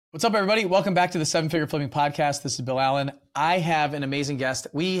What's up, everybody? Welcome back to the Seven Figure Flipping Podcast. This is Bill Allen. I have an amazing guest.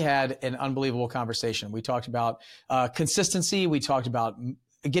 We had an unbelievable conversation. We talked about consistency. We talked about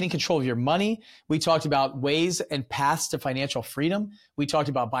getting control of your money. We talked about ways and paths to financial freedom. We talked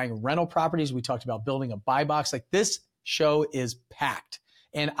about buying rental properties. We talked about building a buy box. Like, this show is packed.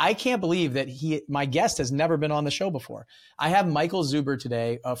 And I can't believe that my guest has never been on the show before. I have Michael Zuber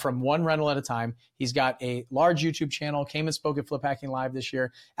today from One Rental at a Time. He's got a large YouTube channel, came and spoke at Flip Hacking Live this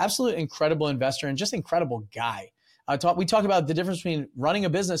year. Absolute incredible investor and just incredible guy. We talk about the difference between running a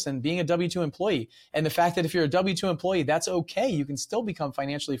business and being a W-2 employee, and the fact that if you're a W-2 employee, that's okay. You can still become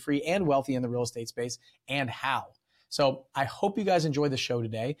financially free and wealthy in the real estate space, and how. So I hope you guys enjoy the show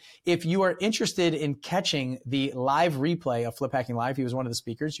today. If you are interested in catching the live replay of Flip Hacking Live, he was one of the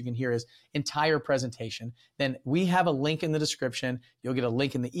speakers. You can hear his entire presentation. Then we have a link in the description. You'll get a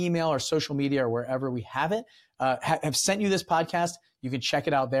link in the email or social media or wherever we have it. Have sent you this podcast. You can check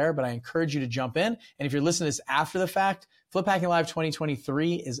it out there, but I encourage you to jump in. And if you're listening to this after the fact, Flip Hacking Live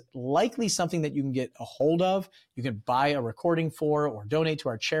 2023 is likely something that you can get a hold of. You can buy a recording for or donate to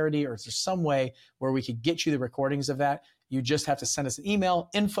our charity, or is there some way where we could get you the recordings of that? You just have to send us an email,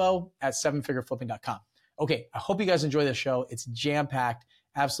 info@sevenfigureflipping.com. Okay, I hope you guys enjoy this show. It's jam-packed,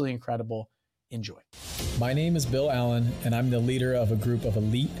 absolutely incredible. Enjoy. My name is Bill Allen, and I'm the leader of a group of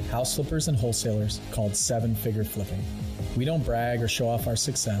elite house flippers and wholesalers called Seven Figure Flipping. We don't brag or show off our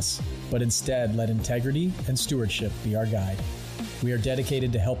success, but instead let integrity and stewardship be our guide. We are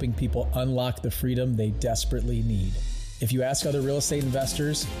dedicated to helping people unlock the freedom they desperately need. If you ask other real estate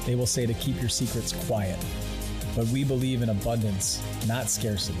investors, they will say to keep your secrets quiet. But we believe in abundance, not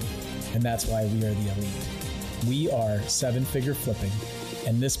scarcity, and that's why we are the elite. We are Seven Figure Flipping,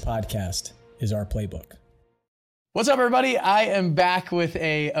 and this podcast is our playbook. What's up, everybody? I am back with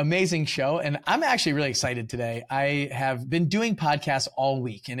an amazing show, and I'm actually really excited today. I have been doing podcasts all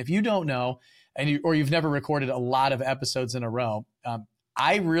week, and if you don't know, or you've never recorded a lot of episodes in a row,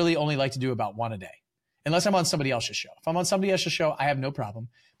 I really only like to do about one a day, unless I'm on somebody else's show. If I'm on somebody else's show, I have no problem.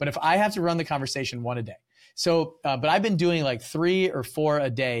 But if I have to run the conversation, one a day. So, but I've been doing like 3 or 4 a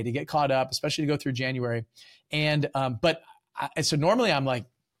day to get caught up, especially to go through January. And so normally I'm like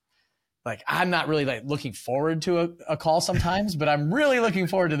I'm not really like looking forward to a call sometimes, but I'm really looking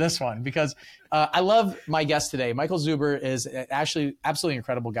forward to this one because I love my guest today. Michael Zuber is actually absolutely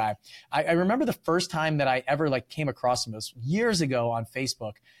incredible guy. I remember the first time that I ever came across him was years ago on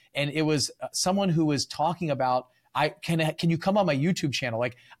Facebook, and it was someone who was talking about, can you come on my YouTube channel?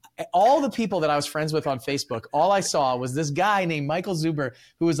 Like, all the people that I was friends with on Facebook, all I saw was this guy named Michael Zuber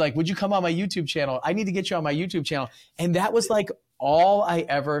who was like, would you come on my YouTube channel? I need to get you on my YouTube channel. And that was like all I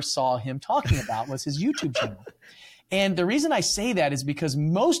ever saw him talking about was his YouTube channel. And the reason I say that is because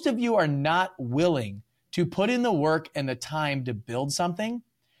most of you are not willing to put in the work and the time to build something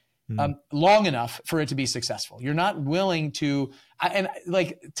long enough for it to be successful. You're not willing to,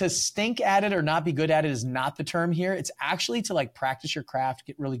 to stink at it or not be good at it is not the term here. It's actually to practice your craft,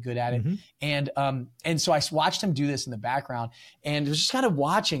 get really good at it. And so I watched him do this in the background, and it was just kind of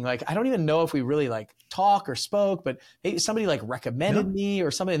watching, I don't even know if we really talk or spoke, but maybe somebody recommended me or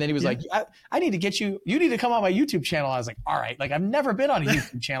something. And then he was like, I need to get you need to come on my YouTube channel. I was like, all right, I've never been on a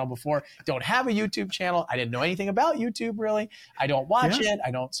YouTube channel before. Don't have a YouTube channel. I didn't know anything about YouTube really. I don't watch it.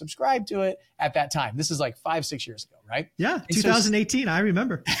 I don't subscribe to it at that time. This is 5-6 years ago, right? Yeah. And 2018. I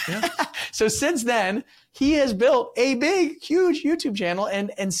remember. Yeah. So since then he has built a big, huge YouTube channel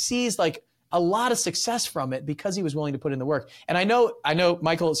and sees a lot of success from it because he was willing to put in the work. And I know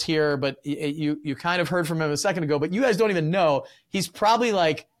Michael's here, but you kind of heard from him a second ago, but you guys don't even know. He's probably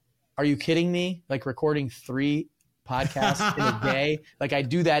are you kidding me? Recording 3 podcasts in a day. I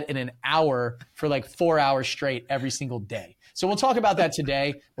do that in an hour for 4 hours straight every single day. So we'll talk about that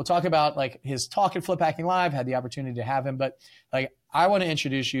today. We'll talk about his talk at Flip Hacking Live, had the opportunity to have him, but I want to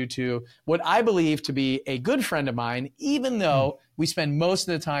introduce you to what I believe to be a good friend of mine, even though we spend most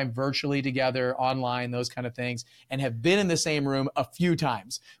of the time virtually together, online, those kind of things, and have been in the same room a few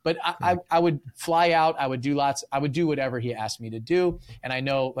times. But I would fly out. I would do whatever he asked me to do. And I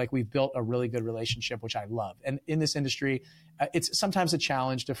know we've built a really good relationship, which I love. And in this industry, it's sometimes a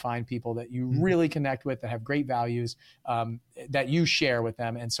challenge to find people that you really connect with, that have great values, that you share with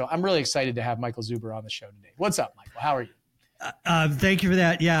them. And so I'm really excited to have Michael Zuber on the show today. What's up, Michael? How are you? Thank you for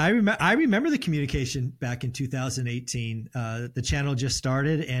that. Yeah, I remember the communication back in 2018. The channel just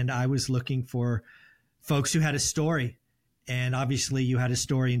started, and I was looking for folks who had a story. And obviously, you had a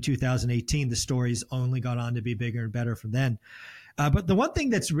story in 2018. The story's only gone on to be bigger and better from then. But the one thing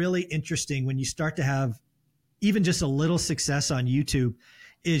that's really interesting when you start to have even just a little success on YouTube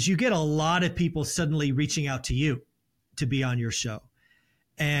is you get a lot of people suddenly reaching out to you to be on your show.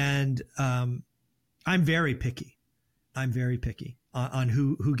 And I'm very picky. I'm very picky on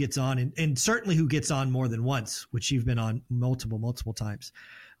who gets on, and certainly who gets on more than once, which you've been on multiple times,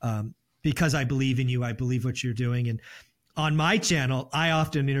 because I believe in you. I believe what you're doing. And on my channel, I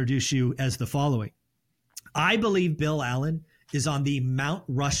often introduce you as the following. I believe Bill Allen is on the Mount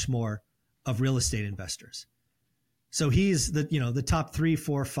Rushmore of real estate investors. So he's the top 3,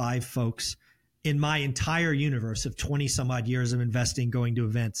 4, 5 folks in my entire universe of 20 some odd years of investing, going to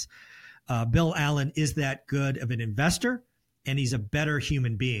events. Bill Allen is that good of an investor, and he's a better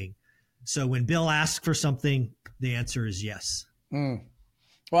human being. So when Bill asks for something, the answer is yes. Well,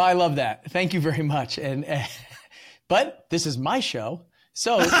 I love that. Thank you very much. But this is my show,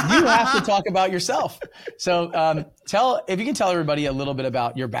 so you have to talk about yourself. So if you can tell everybody a little bit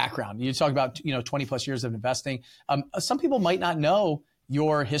about your background. You talk about 20 plus years of investing. Some people might not know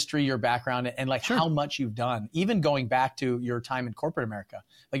your history, your background, and Sure. how much you've done, even going back to your time in corporate America.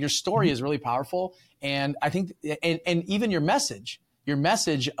 Like, your story is really powerful. And I think, and even your message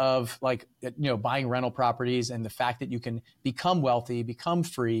of buying rental properties, and the fact that you can become wealthy, become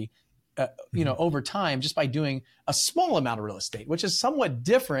free, over time, just by doing a small amount of real estate, which is somewhat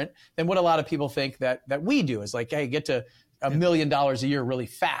different than what a lot of people think that we do, is like, hey, get to $1 million a year really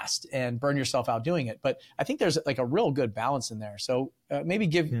fast and burn yourself out doing it. But I think there's like a real good balance in there. So maybe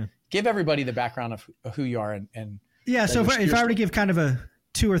give everybody the background of who you are and yeah. So if I were to give kind of a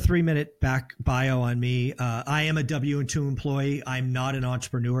 2 or 3 minute back bio on me, I am a W-2 employee. I'm not an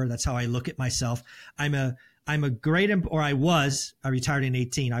entrepreneur. That's how I look at myself. I retired in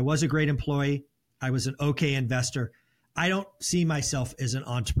 2018. I was a great employee. I was an okay investor. I don't see myself as an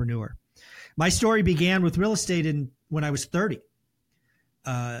entrepreneur. My story began with real estate when I was 30.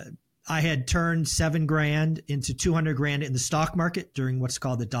 I had turned $7,000 into $200,000 in the stock market during what's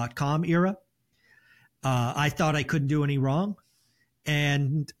called the .com era. I thought I couldn't do any wrong,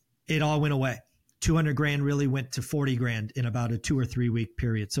 and it all went away. $200,000 really went to $40,000 in about a 2 or 3 week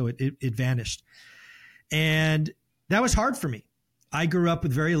period. So it vanished. And that was hard for me. I grew up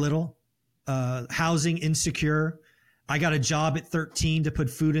with very little, housing insecure. I got a job at 13 to put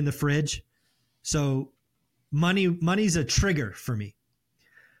food in the fridge. So money's a trigger for me.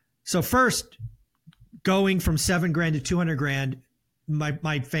 So first, going from $7,000 to $200,000,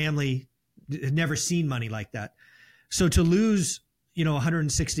 my family had never seen money like that. So to lose,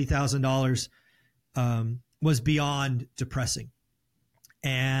 $160,000 was beyond depressing.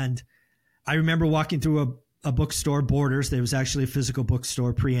 And I remember walking through a bookstore, Borders. There was actually a physical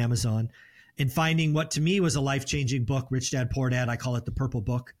bookstore pre-Amazon, and finding what to me was a life-changing book, Rich Dad, Poor Dad. I call it the Purple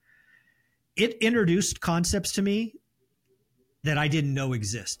Book. It introduced concepts to me that I didn't know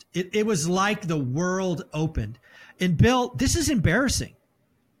exist. It was like the world opened. And Bill, this is embarrassing.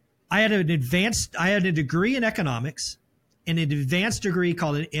 I had a degree in economics and an advanced degree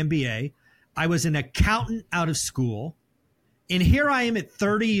called an MBA. I was an accountant out of school. And here I am at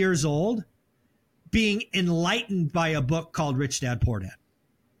 30 years old being enlightened by a book called Rich Dad, Poor Dad.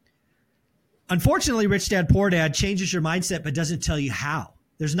 Unfortunately, Rich Dad, Poor Dad changes your mindset, but doesn't tell you how.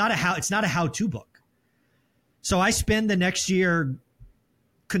 It's not a how-to book. So I spend the next year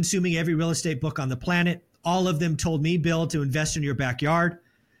consuming every real estate book on the planet. All of them told me, Bill, to invest in your backyard.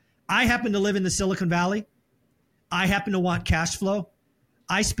 I happen to live in the Silicon Valley. I happen to want cash flow.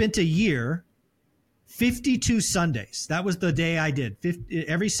 I spent a year, 52 Sundays. That was the day I did.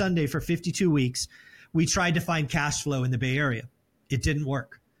 Every Sunday for 52 weeks, we tried to find cash flow in the Bay Area. It didn't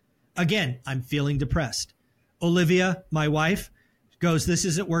work. Again, I'm feeling depressed. Olivia, my wife, goes, this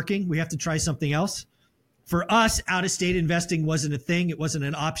isn't working. We have to try something else. For us, out-of-state investing wasn't a thing. It wasn't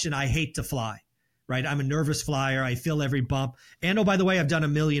an option. I hate to fly, right? I'm a nervous flyer. I feel every bump. And oh, by the way, I've done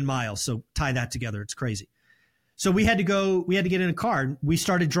 1 million miles. So tie that together. It's crazy. So we had to get in a car. We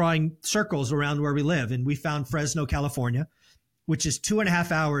started drawing circles around where we live. And we found Fresno, California, which is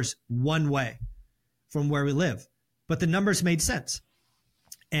 2.5 hours one way from where we live. But the numbers made sense.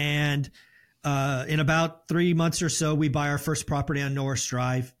 And in about 3 months or so, we buy our first property on Norris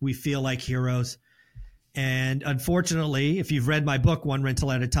Drive. We feel like heroes. And unfortunately, if you've read my book, One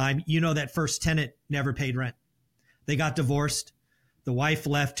Rental at a Time, you know that first tenant never paid rent. They got divorced. The wife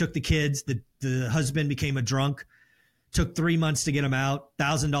left, took the kids. The husband became a drunk. Took 3 months to get him out,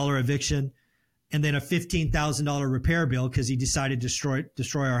 $1,000 eviction, and then a $15,000 repair bill because he decided to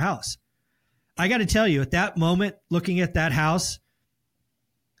destroy our house. I got to tell you, at that moment, looking at that house,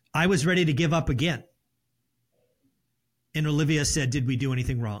 I was ready to give up again. And Olivia said, did we do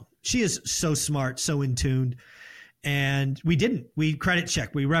anything wrong? She is so smart, so in tune. And we didn't. We credit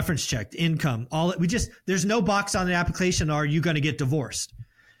checked, we reference checked, income, there's no box on the application, are you going to get divorced?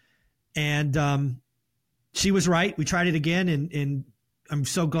 And she was right. We tried it again. And I'm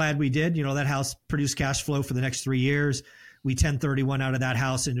so glad we did. That house produced cash flow for the next 3 years. We 1031 out of that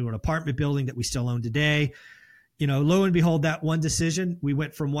house into an apartment building that we still own today. Lo and behold, that one decision, we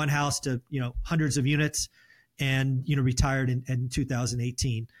went from one house to, hundreds of units and, retired in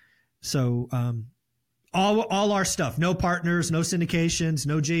 2018. So, all our stuff, no partners, no syndications,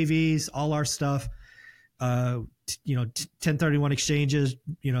 no JVs, all our stuff, 1031 exchanges,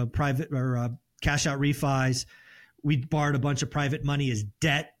 private or cash out refis. We borrowed a bunch of private money as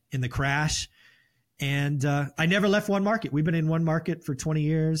debt in the crash. And I never left one market. We've been in one market for 20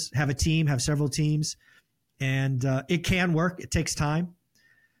 years, have a team, have several teams, and it can work. It takes time.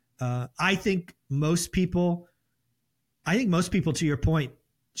 I think most people, to your point,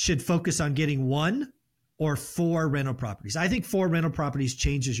 should focus on getting 1 or 4 rental properties. I think 4 rental properties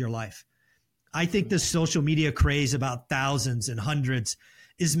changes your life. I think this social media craze about thousands and hundreds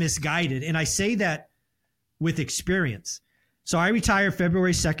is misguided. And I say that with experience. So I retired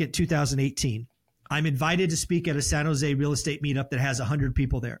February 2nd, 2018. I'm invited to speak at a San Jose real estate meetup that has 100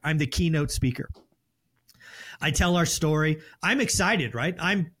 people there. I'm the keynote speaker. I tell our story. I'm excited, right?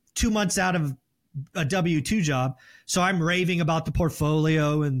 I'm 2 months out of a W-2 job. So I'm raving about the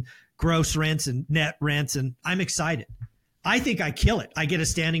portfolio and gross rents and net rents. And I'm excited. I think I kill it. I get a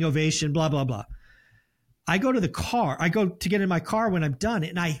standing ovation, blah, blah, blah. I go to the car. I go to get in my car when I'm done.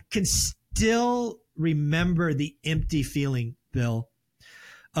 And I can still remember the empty feeling, Bill,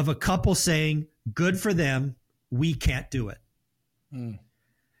 of a couple saying, good for them, we can't do it.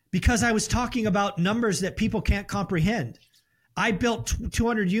 Because I was talking about numbers that people can't comprehend. I built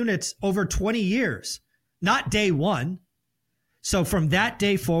 200 units over 20 years, not day one. So from that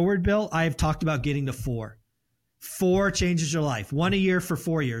day forward, Bill, I have talked about getting to 4. 4 changes your life. 1 a year for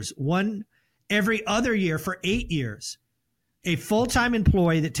 4 years. 1 every other year for 8 years. A full-time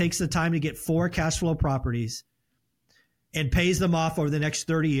employee that takes the time to get 4 cash flow properties and pays them off over the next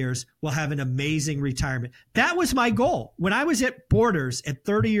 30 years will have an amazing retirement. That was my goal. When I was at Borders at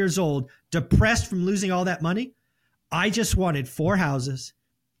 30 years old, depressed from losing all that money, I just wanted 4 houses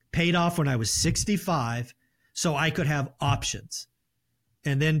paid off when I was 65 so I could have options.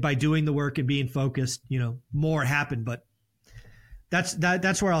 And then by doing the work and being focused, more happened. But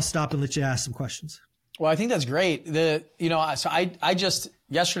that's where I'll stop and let you ask some questions. Well, I think that's great. Yesterday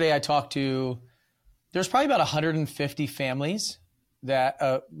I talked to, there's probably about 150 families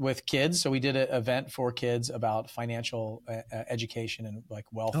that with kids. So we did an event for kids about financial education and like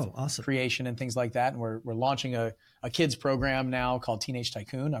wealth creation and things like that. And we're launching a kids program now called Teenage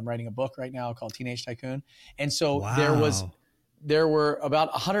Tycoon. I'm writing a book right now called Teenage Tycoon. And so there were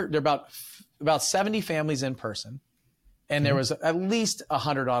about 100, about 70 families in person. And there was at least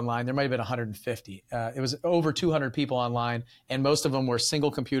 100 online. There might have been 150. It was over 200 people online, and most of them were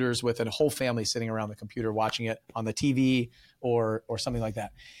single computers with a whole family sitting around the computer watching it on the TV or something like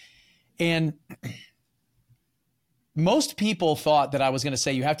that. And most people thought that I was going to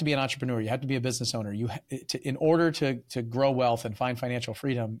say you have to be an entrepreneur, you have to be a business owner. In order to grow wealth and find financial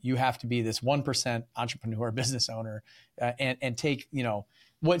freedom, you have to be this 1% entrepreneur, business owner, and take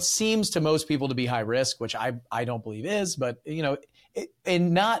what seems to most people to be high risk, which I don't believe is, but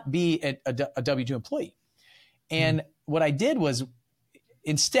and not be a W-2 employee. And what I did was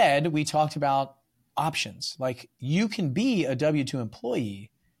instead we talked about options. Like you can be a W-2 employee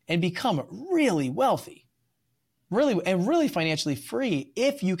and become really wealthy, really financially free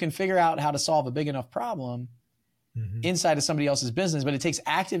if you can figure out how to solve a big enough problem inside of somebody else's business. But it takes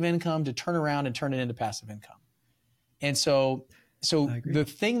active income to turn around and turn it into passive income. And so the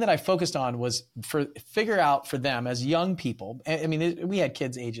thing that I focused on was figure out for them as young people. I mean, we had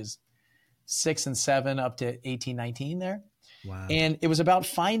kids ages 6 and 7 up to 18, 19 there. Wow. And it was about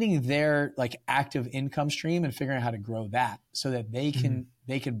finding their like active income stream and figuring out how to grow that so that they can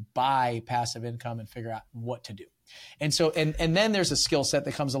buy passive income and figure out what to do. And so, and then there's a skill set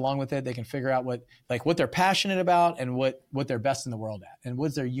that comes along with it. They can figure out what they're passionate about and what they're best in the world at and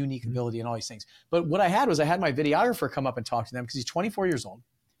what's their unique ability and all these things. But what I had my videographer come up and talk to them because he's 24 years old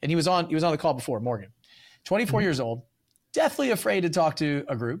and he was on the call before, Morgan, 24 years old, deathly afraid to talk to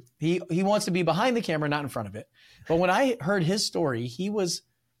a group. He wants to be behind the camera, not in front of it. But when I heard his story, he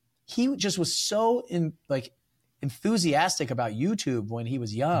just was so enthusiastic about YouTube when he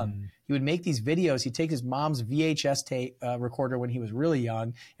was young. He would make these videos. He'd take his mom's VHS tape recorder when he was really young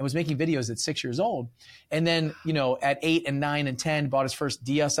and was making videos at 6 years old. And then, at 8 and 9 and 10, bought his first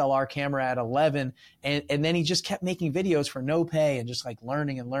DSLR camera at 11. And then he just kept making videos for no pay and just like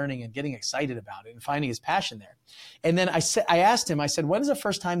learning and getting excited about it and finding his passion there. And then I asked him, I said, when is the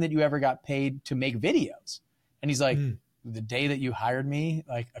first time that you ever got paid to make videos? And he's like, the day that you hired me,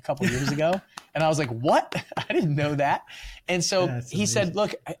 like a couple of years ago. And I was like, what? I didn't know that. And so he said,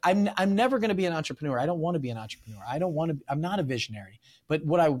 look, I'm never going to be an entrepreneur. I don't want to be an entrepreneur. I'm not a visionary. But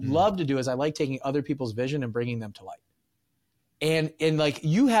what I love to do is I like taking other people's vision and bringing them to light. And like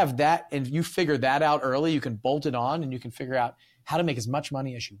you have that and you figure that out early, you can bolt it on and you can figure out how to make as much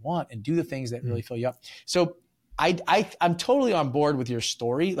money as you want and do the things that really fill you up. So I'm totally on board with your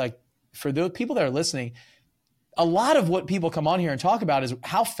story. Like for the people that are listening, a lot of what people come on here and talk about is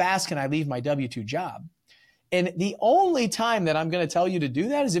how fast can I leave my W-2 job? And the only time that I'm going to tell you to do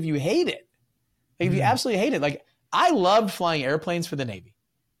that is if you hate it. Like if you absolutely hate it. Like I loved flying airplanes for the Navy.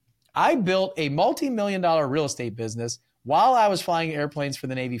 I built a multi-million-dollar real estate business while I was flying airplanes for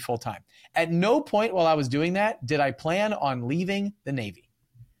the Navy full time. At no point while I was doing that did I plan on leaving the Navy.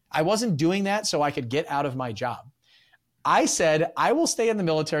 I wasn't doing that so I could get out of my job. I said, I will stay in the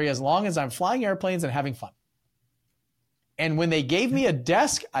military as long as I'm flying airplanes and having fun. And when they gave me a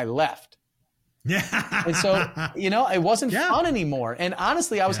desk, I left. And so, it wasn't fun anymore. And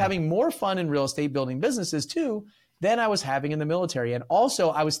honestly, I was having more fun in real estate building businesses too than I was having in the military. And also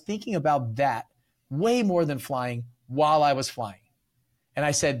I was thinking about that way more than flying while I was flying. And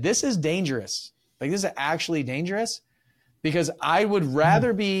I said, this is dangerous. Like this is actually dangerous because I would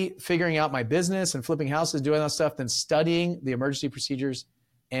rather be figuring out my business and flipping houses, doing that stuff than studying the emergency procedures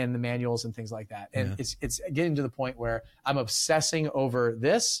and the manuals and things like that. And it's getting to the point where I'm obsessing over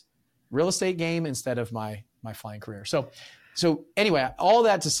this real estate game instead of my flying career. So anyway, all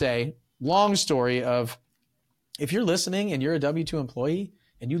that to say, long story of if you're listening and you're a W-2 employee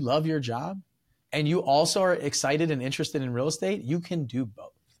and you love your job and you also are excited and interested in real estate, you can do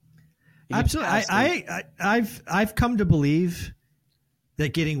both. Absolutely. I've come to believe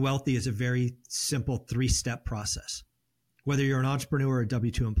that getting wealthy is a very simple 3-step process, whether you're an entrepreneur or a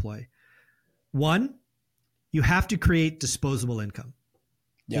W-2 employee. 1, you have to create disposable income.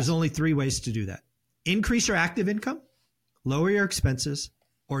 Yes. There's only 3 ways to do that. Increase your active income, lower your expenses,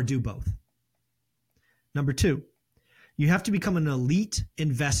 or do both. Number 2, you have to become an elite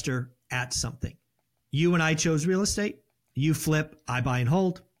investor at something. You and I chose real estate. You flip, I buy and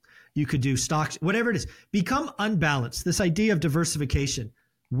hold. You could do stocks, whatever it is. Become unbalanced. This idea of diversification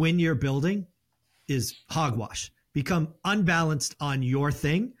when you're building is hogwash. Become unbalanced on your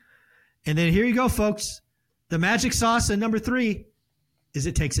thing. And then here you go, folks. The magic sauce in number 3 is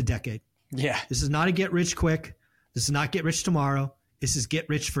it takes a decade. Yeah. This is not a get rich quick. This is not get rich tomorrow. This is get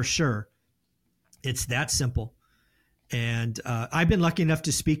rich for sure. It's that simple. And I've been lucky enough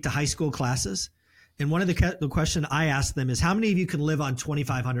to speak to high school classes. And one of the question I ask them is, how many of you can live on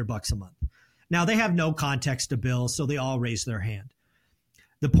 $2,500 a month? Now, they have no context to bill, so they all raise their hand.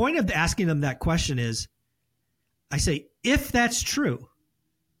 The point of asking them that question is, I say, if that's true,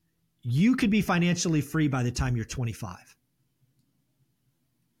 you could be financially free by the time you're 25.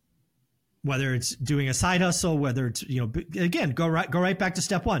 Whether it's doing a side hustle, whether it's, again, go right back to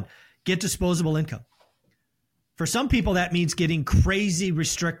step 1, get disposable income. For some people, that means getting crazy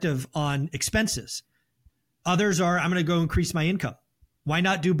restrictive on expenses. Others are, I'm going to go increase my income. Why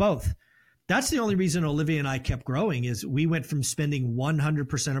not do both? That's the only reason Olivia and I kept growing is we went from spending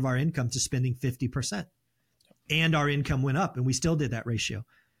 100% of our income to spending 50%. And our income went up, and we still did that ratio.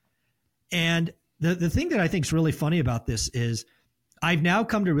 And the thing that I think is really funny about this is I've now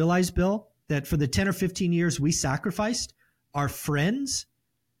come to realize, Bill, that for the 10 or 15 years we sacrificed, our friends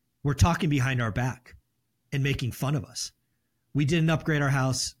were talking behind our back and making fun of us. We didn't upgrade our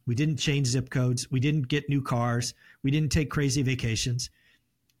house. We didn't change zip codes. We didn't get new cars. We didn't take crazy vacations.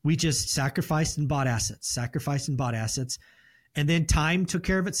 We just sacrificed and bought assets. And then time took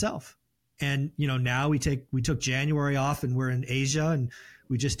care of itself. And, now we took January off and we're in Asia and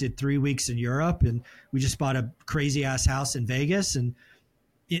we just did 3 weeks in Europe and we just bought a crazy ass house in Vegas. And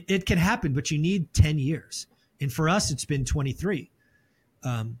it can happen, but you need 10 years. And for us, it's been 23.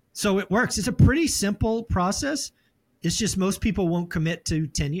 So it works. It's a pretty simple process. It's just most people won't commit to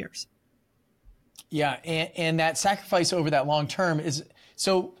 10 years. Yeah. And that sacrifice over that long term is,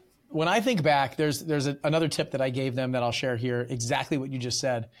 so when I think back, there's another tip that I gave them that I'll share here, exactly what you just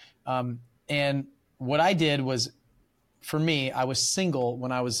said. And what I did was, for me, I was single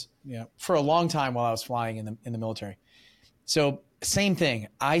when I was, for a long time while I was flying in the military. So same thing.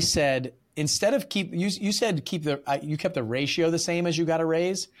 I said, instead of you kept the ratio the same as you got a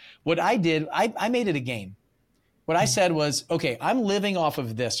raise. What I did, I made it a game. What I said was, okay, I'm living off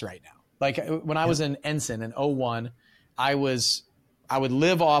of this right now. Like when I was an ensign in 01, I would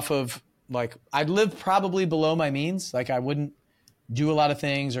live off of I'd live probably below my means. Like I wouldn't do a lot of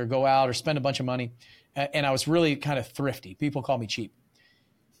things or go out or spend a bunch of money. And I was really kind of thrifty. People call me cheap.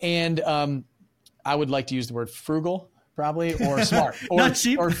 And I would like to use the word frugal, probably, or smart, or Not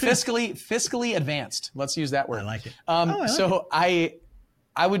cheap. or fiscally advanced. Let's use that word. I like it.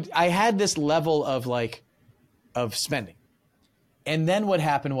 I had this level of spending. And then what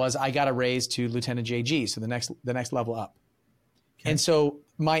happened was I got a raise to Lieutenant JG, so the next level up. Okay. And so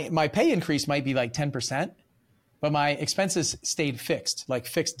my pay increase might be like 10%, but my expenses stayed fixed, like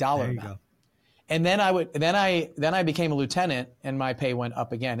fixed dollar amount. Go. And then I became a lieutenant and my pay went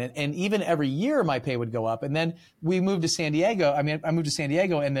up again. And even every year my pay would go up. And then we moved to San Diego. I moved to San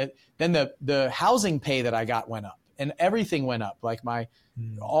Diego, and then the housing pay that I got went up, and everything went up. Like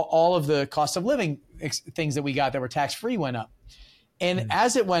all of the cost of living things that we got that were tax-free went up. And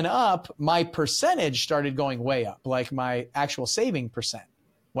as it went up, my percentage started going way up. Like my actual saving percent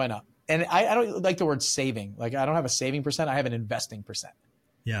went up. And I don't like the word saving. Like I don't have a saving percent. I have an investing percent.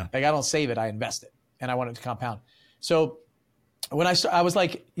 Yeah. Like I don't save it, I invest it, and I want it to compound. So when I was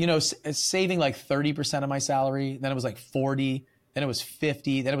like, saving like 30% of my salary, then it was like 40, then it was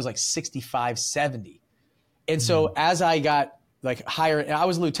 50, then it was like 65, 70. And so as I got like higher, I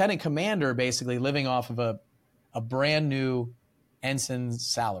was lieutenant commander, basically living off of a brand new ensign's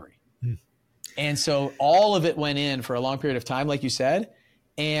salary. And so all of it went in for a long period of time, like you said.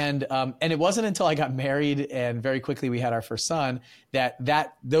 And it wasn't until I got married and very quickly we had our first son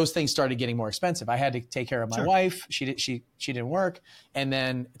that those things started getting more expensive. I had to take care of my wife. She didn't work, and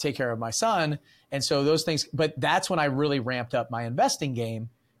then take care of my son. And so those things, but that's when I really ramped up my investing game,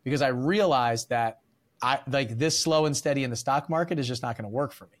 because I realized that this slow and steady in the stock market is just not going to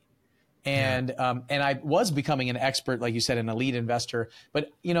work for me. And I was becoming an expert, like you said, an elite investor, but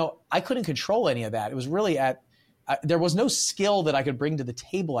I couldn't control any of that. It was really there was no skill that I could bring to the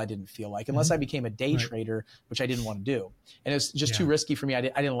table, I didn't feel like, unless I became a day trader, which I didn't want to do. And it was just too risky for me. I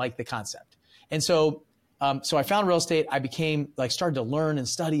didn't like the concept. And so I found real estate. I started to learn and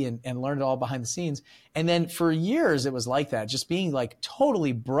study and learn it all behind the scenes. And then for years, it was like that, just being like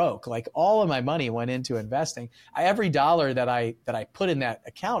totally broke. Like all of my money went into investing. Every dollar that I put in that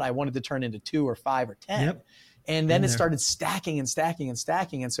account, I wanted to turn into 2 or 5 or 10. Yep. And then it started stacking and stacking and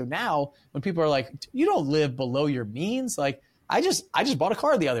stacking. And so now when people are like, you don't live below your means. Like I just bought a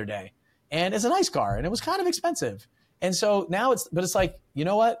car the other day, and it's a nice car, and it was kind of expensive. And so now it's like, you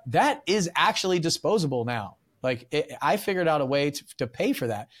know what? That is actually disposable now. Like I figured out a way to pay for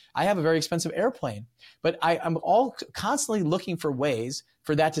that. I have a very expensive airplane, but I'm constantly looking for ways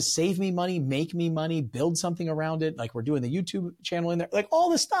for that to save me money, make me money, build something around it. Like we're doing the YouTube channel in there, like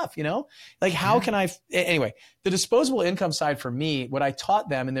all this stuff, like how can anyway, the disposable income side for me, what I taught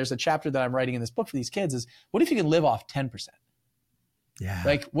them, and there's a chapter that I'm writing in this book for these kids, is what if you can live off 10%? Yeah.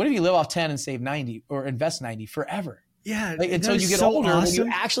 Like what if you live off 10 and save 90 or invest 90 forever? Yeah. Like, until you get older, when you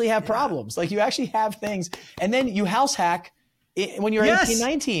actually have problems, like you actually have things, and then you house hack when you're 18,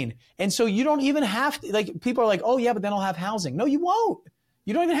 19. And so you don't even have to, like, people are like, oh yeah, but then I'll have housing. No, you won't.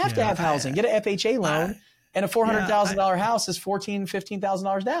 You don't even have to have housing. Get an FHA loan, and a $400,000 house is $14,000,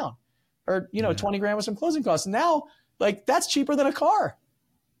 $15,000 down, or 20 grand with some closing costs. And now, like, that's cheaper than a car.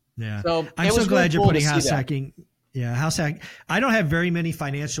 Yeah. So I'm so glad you're putting house hacking. Yeah, house hack. I don't have very many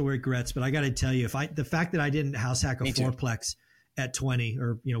financial regrets, but I got to tell you, the fact that I didn't house hack a fourplex at 20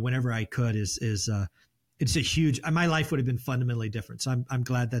 or whenever I could is it's a huge. My life would have been fundamentally different. So I'm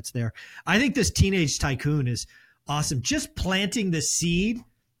glad that's there. I think this Teenage Tycoon is awesome. Just planting the seed,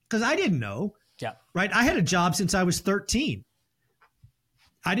 because I didn't know. Yeah. Right. I had a job since I was 13.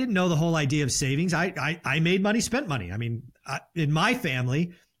 I didn't know the whole idea of savings. I made money, spent money. I mean, in my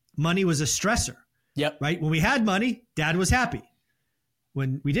family, money was a stressor. Yep. Right. When we had money, Dad was happy.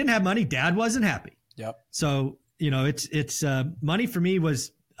 When we didn't have money, Dad wasn't happy. Yep. So, it's money for me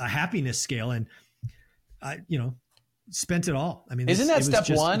was a happiness scale, and I, spent it all. I mean, isn't that step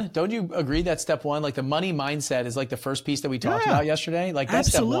one? Don't you agree that step one, like the money mindset, is like the first piece that we talked about yesterday? Like that's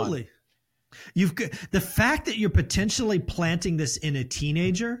absolutely. Step one. The fact that you're potentially planting this in a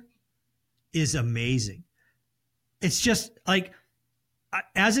teenager is amazing. It's just like,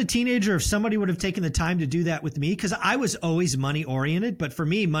 as a teenager, if somebody would have taken the time to do that with me, because I was always money oriented, but for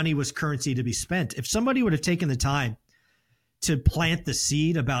me, money was currency to be spent. If somebody would have taken the time to plant the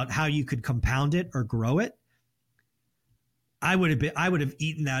seed about how you could compound it or grow it, I would have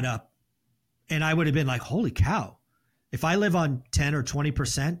eaten that up, and I would have been like, holy cow, if I live on 10 or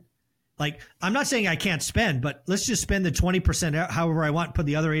 20%, like, I'm not saying I can't spend, but let's just spend the 20% however I want, put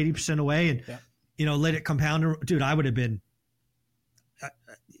the other 80% away, and, let it compound. Dude, I would have been,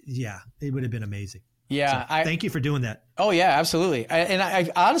 it would have been amazing. Yeah. So thank you for doing that. Oh yeah, absolutely. I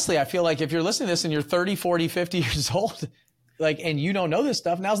honestly, I feel like if you're listening to this and you're 30, 40, 50 years old, like, and you don't know this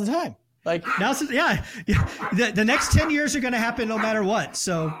stuff, now's the time. Like the next 10 years are going to happen no matter what.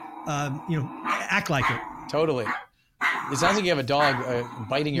 So, act like it. Totally. It sounds like you have a dog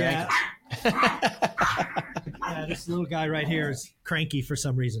biting your ankles. Yeah, this little guy right here is cranky for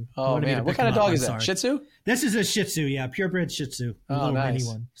some reason. Oh man, what kind of dog is that? Shih Tzu? This is a Shih Tzu, yeah, purebred Shih Tzu, a little mini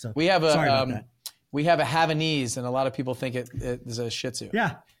one. So we have a Havanese, and a lot of people think it is a Shih Tzu.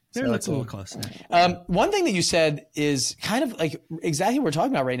 Yeah, they're a little close. One thing that you said is kind of like exactly what we're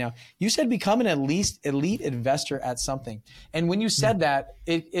talking about right now. You said become an elite investor at something, and when you said that,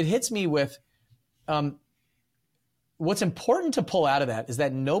 it hits me with. What's important to pull out of that is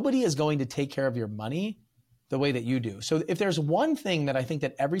that nobody is going to take care of your money the way that you do. So if there's one thing that I think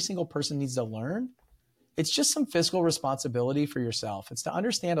that every single person needs to learn, it's just some fiscal responsibility for yourself. It's to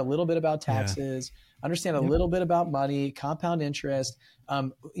understand a little bit about taxes, understand a little bit about money, compound interest,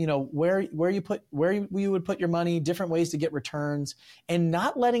 where you would put your money, different ways to get returns, and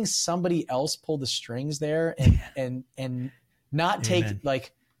not letting somebody else pull the strings there and not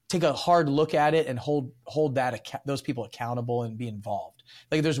take a hard look at it and hold those people accountable and be involved.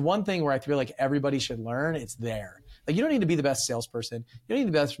 Like there's one thing where I feel like everybody should learn, it's there. Like you don't need to be the best salesperson. You don't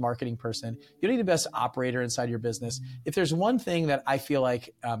need the best marketing person. You don't need the best operator inside your business. If there's one thing that I feel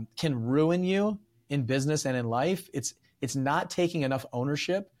like can ruin you in business and in life, it's not taking enough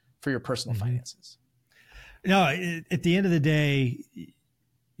ownership for your personal finances. No, at the end of the day,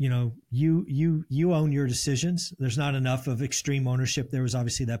 you own your decisions. There's not enough of extreme ownership. There was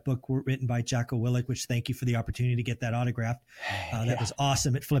obviously that book written by Jocko Willink, which thank you for the opportunity to get that autographed. That was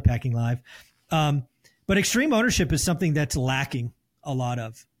awesome at Flip Hacking Live. But extreme ownership is something that's lacking a lot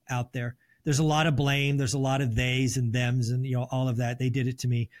of out there. There's a lot of blame. There's a lot of theys and thems and, all of that. They did it to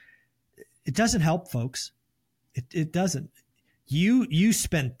me. It doesn't help, folks. It doesn't. You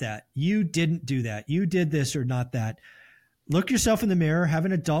spent that. You didn't do that. You did this or not that. Look yourself in the mirror, have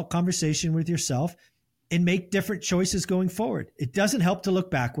an adult conversation with yourself, and make different choices going forward. It doesn't help to look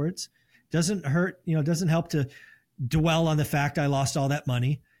backwards. Doesn't hurt, doesn't help to dwell on the fact I lost all that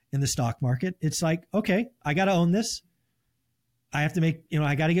money in the stock market. It's like, okay, I got to own this. I have to make,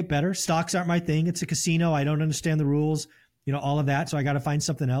 I got to get better. Stocks aren't my thing. It's a casino. I don't understand the rules, all of that. So I got to find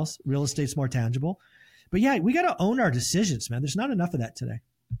something else. Real estate's more tangible. But yeah, we got to own our decisions, man. There's not enough of that today.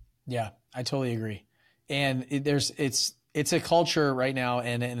 Yeah, I totally agree. And it's a culture right now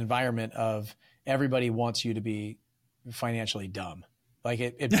and an environment of everybody wants you to be financially dumb. Like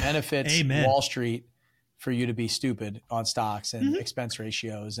it benefits Wall Street for you to be stupid on stocks and expense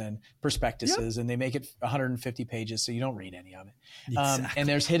ratios and prospectuses, and they make it 150 pages so you don't read any of it. Exactly. And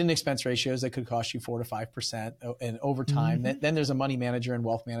there's hidden expense ratios that could cost you 4 to 5%, and over time, then there's a money manager and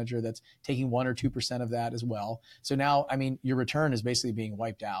wealth manager that's taking 1 or 2% of that as well. So now, your return is basically being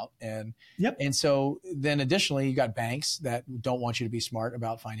wiped out, and so then additionally, you got banks that don't want you to be smart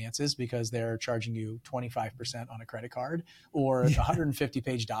about finances because they're charging you 25% on a credit card or a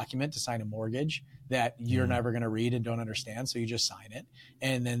 150-page document to sign a mortgage that you're never going to read and don't understand. So you just sign it.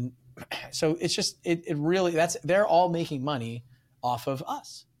 And then, so it's just, it really, they're all making money off of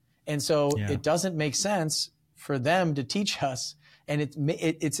us. And so it doesn't make sense for them to teach us. And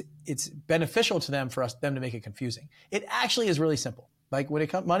it's beneficial to them for them to make it confusing. It actually is really simple. Like when it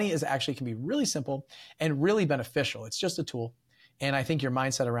comes, money can be really simple and really beneficial. It's just a tool. And I think your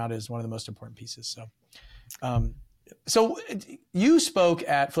mindset around it is one of the most important pieces. So you spoke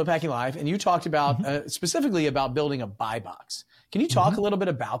at Flip Hacking Live and you talked about specifically about building a buy box. Can you talk a little bit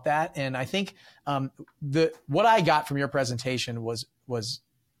about that? And I think what I got from your presentation was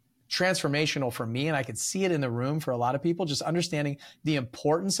transformational for me, and I could see it in the room for a lot of people, just understanding the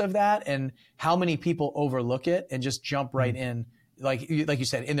importance of that and how many people overlook it and just jump right in, like you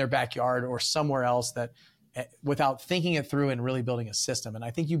said, in their backyard or somewhere else that without thinking it through and really building a system. And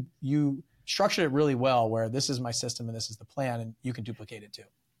I think you structured it really well where this is my system and this is the plan and you can duplicate it too.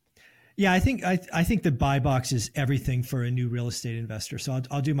 Yeah, I think the buy box is everything for a new real estate investor. So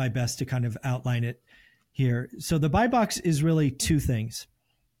I'll do my best to kind of outline it here. So the buy box is really two things.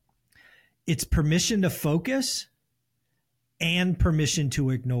 It's permission to focus and permission to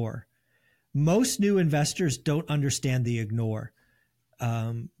ignore. Most new investors don't understand the ignore.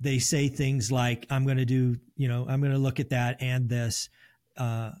 They say things like, I'm going to look at that and this.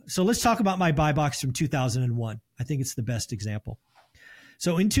 So let's talk about my buy box from 2001. I think it's the best example.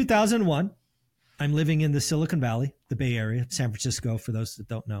 So in 2001, I'm living in the Silicon Valley, the Bay Area, San Francisco, for those that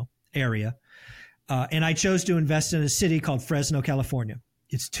don't know, area. And I chose to invest in a city called Fresno, California.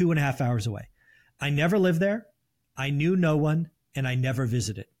 It's 2.5 hours away. I never lived there. I knew no one, and I never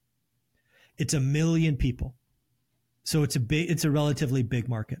visited. It's 1 million people. So it's a relatively big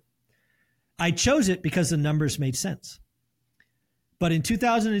market. I chose it because the numbers made sense. But in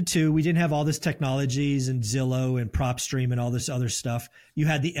 2002, we didn't have all this technologies and Zillow and PropStream and all this other stuff. You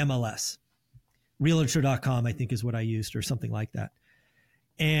had the MLS. Realtor.com, I think is what I used, or something like that.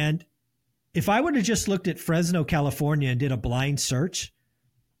 And if I would have just looked at Fresno, California and did a blind search,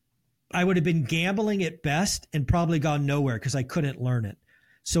 I would have been gambling at best and probably gone nowhere because I couldn't learn it.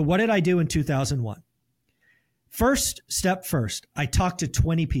 So what did I do in 2001? First, I talked to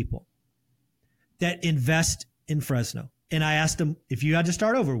 20 people that invest in Fresno. And I asked them, if you had to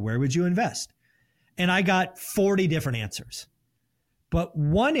start over, where would you invest? And I got 40 different answers. But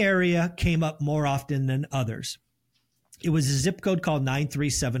one area came up more often than others. It was a zip code called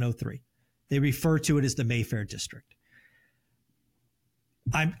 93703. They refer to it as the Mayfair District.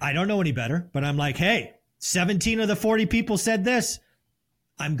 I don't know any better, but I'm like, hey, 17 of the 40 people said this.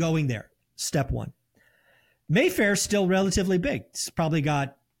 I'm going there. Step one. Mayfair's still relatively big. It's probably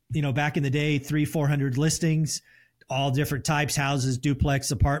got, back in the day, 300-400 listings, all different types, houses,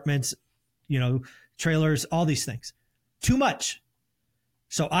 duplex, apartments, trailers, all these things. Too much.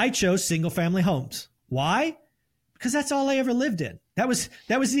 So I chose single family homes. Why? Because that's all I ever lived in. That was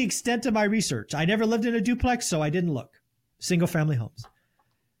the extent of my research. I never lived in a duplex, so I didn't look. Single family homes.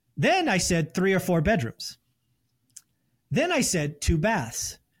 Then I said 3 or 4 bedrooms. Then I said 2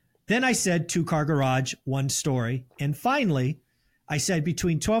 baths. Then I said 2-car garage, 1 story. And finally, I said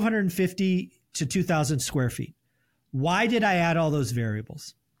between 1,250 to 2,000 square feet. Why did I add all those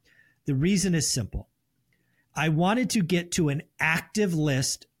variables? The reason is simple. I wanted to get to an active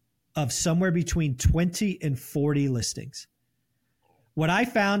list of somewhere between 20 and 40 listings. What I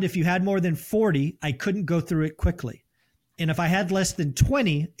found, if you had more than 40, I couldn't go through it quickly. And if I had less than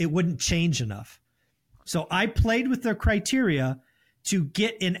 20, it wouldn't change enough. So I played with the criteria to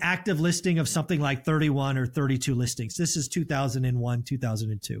get an active listing of something like 31 or 32 listings. This is 2001,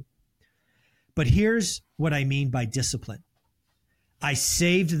 2002. But here's what I mean by discipline. I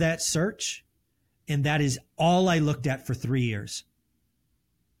saved that search, and that is all I looked at for 3 years.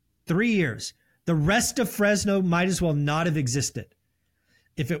 3 years. The rest of Fresno might as well not have existed.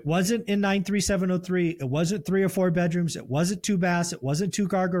 If it wasn't in 93703, it wasn't 3 or 4 bedrooms, it wasn't 2 baths, it wasn't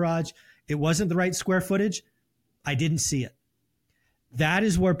 2-car garage, it wasn't the right square footage, I didn't see it. That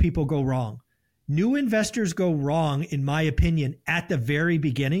is where people go wrong. New investors go wrong, in my opinion, at the very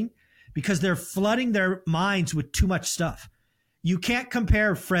beginning because they're flooding their minds with too much stuff. You can't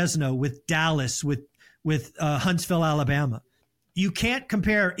compare Fresno with Dallas, with Huntsville, Alabama. You can't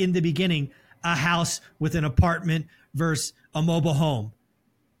compare in the beginning a house with an apartment versus a mobile home.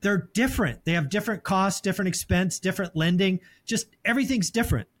 They're different. They have different costs, different expense, different lending. Just everything's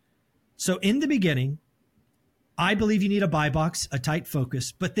different. So in the beginning, I believe you need a buy box, a tight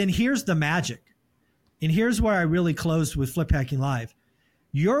focus. But then here's the magic. And here's where I really closed with Flip Hacking Live.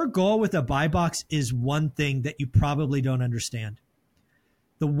 Your goal with a buy box is one thing that you probably don't understand.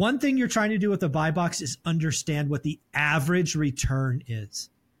 The one thing you're trying to do with a buy box is understand what the average return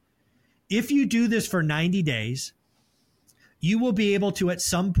is. If you do this for 90 days, you will be able to at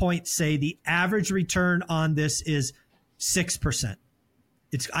some point say the average return on this is 6%.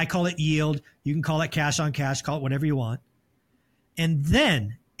 I call it yield. You can call it cash on cash, call it whatever you want. And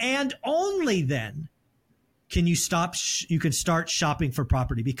then, and only then, you can start shopping for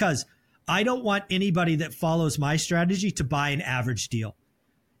property, because I don't want anybody that follows my strategy to buy an average deal.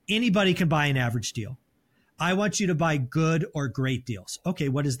 Anybody can buy an average deal. I want you to buy good or great deals. Okay,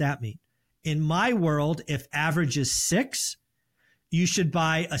 what does that mean? In my world, if average is 6, you should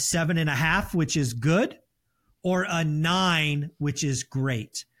buy a 7.5, which is good, or a 9, which is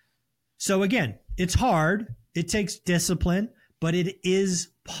great. So again, it's hard. It takes discipline, but it is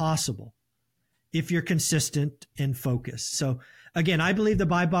possible if you're consistent and focused. So again, I believe the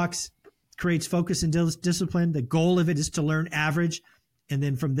buy box creates focus and discipline. The goal of it is to learn average. And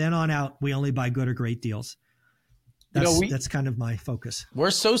then from then on out, we only buy good or great deals. That's kind of my focus.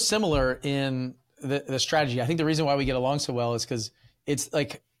 We're so similar in the strategy. I think the reason why we get along so well is because it's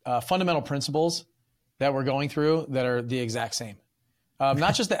like fundamental principles that we're going through that are the exact same.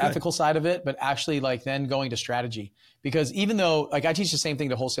 Not just the ethical side of it, but actually like then going to strategy. Because even though like I teach the same thing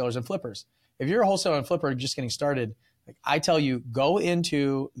to wholesalers and flippers. If you're a wholesaler and flipper just getting started, like I tell you, go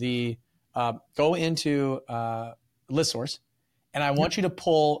into ListSource, and I want you to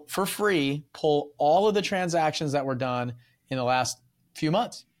pull all of the transactions that were done in the last few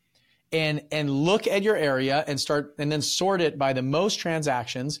months, and look at your area and then sort it by the most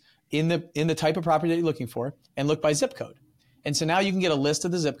transactions in the type of property that you're looking for, and look by zip code. And so now you can get a list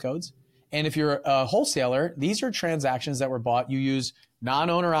of the zip codes. And if you're a wholesaler, these are transactions that were bought. You use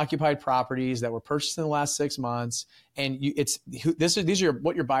non-owner occupied properties that were purchased in the last 6 months. And these are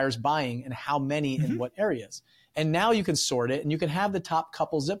what your buyer's buying and how many in what areas. And now you can sort it and you can have the top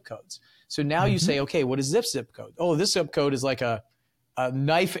couple zip codes. So now you say, okay, what is this zip code? Oh, this zip code is like a a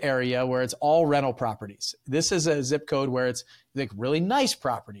knife area where it's all rental properties. This is a zip code where it's like really nice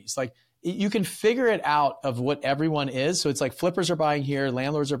properties. Like you can figure it out of what everyone is. So it's like flippers are buying here,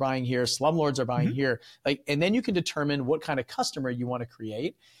 landlords are buying here, slumlords are buying here. Like, and then you can determine what kind of customer you want to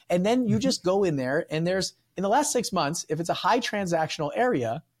create. And then you just go in there, and there's, in the last 6 months, if it's a high transactional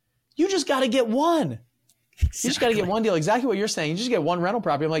area, you just got to get one. Exactly. You just got to get one deal. Exactly what you're saying. You just get one rental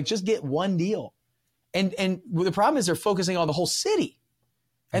property. I'm like, just get one deal. And the problem is they're focusing on the whole city,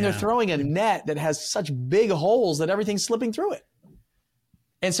 and they're throwing a net that has such big holes that everything's slipping through it.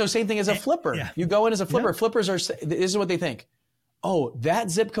 And so same thing as a flipper. Yeah. You go in as a flipper. Yeah. Flippers are, this is what they think. Oh, that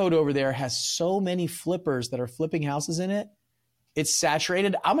zip code over there has so many flippers that are flipping houses in it. It's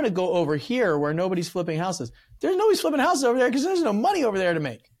saturated. I'm going to go over here where nobody's flipping houses. There's nobody's flipping houses over there because there's no money over there to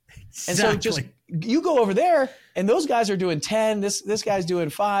make. Exactly. And so just, you go over there and those guys are doing 10. This guy's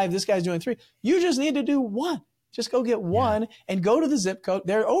doing 5. This guy's doing 3. You just need to do one. Just go get one and go to the zip code.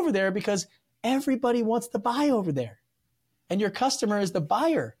 They're over there because everybody wants to buy over there. And your customer is the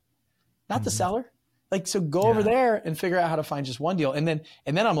buyer, not the seller. Like, so go over there and figure out how to find just one deal. And then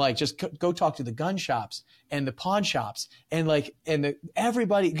I'm like, just go talk to the gun shops and the pawn shops and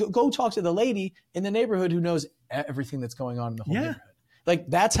everybody. Go talk to the lady in the neighborhood who knows everything that's going on in the whole neighborhood. Like,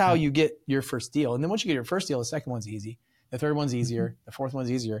 that's how you get your first deal. And then once you get your first deal, the second one's easy. The third one's easier. The fourth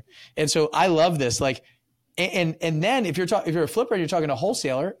one's easier. And so I love this. Like, and then if you're a flipper and you're talking to a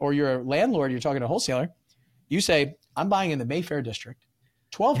wholesaler, or you're a landlord, you're talking to a wholesaler, you say, I'm buying in the Mayfair district,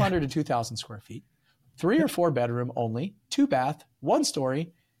 1,200 to 2,000 square feet, 3 or 4 bedroom only, 2 bath, 1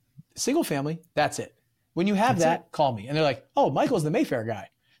 story, single family. That's it. When you have that, call me. And they're like, oh, Michael's the Mayfair guy.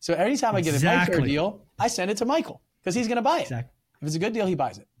 So anytime I get a Mayfair deal, I send it to Michael because he's going to buy it. Exactly. If it's a good deal, he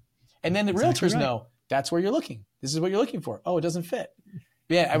buys it. And then the realtors know that's where you're looking. This is what you're looking for. Oh, it doesn't fit.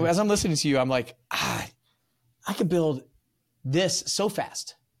 Yeah. As I'm listening to you, I'm like, I could build this so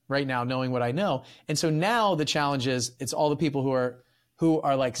fast right now, knowing what I know. And so now the challenge is, it's all the people who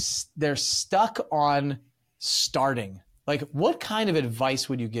are like, they're stuck on starting. Like, what kind of advice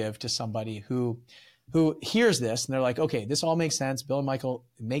would you give to somebody who hears this and they're like, okay, this all makes sense. Bill and Michael,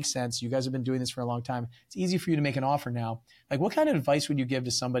 it makes sense. You guys have been doing this for a long time. It's easy for you to make an offer now. Like, what kind of advice would you give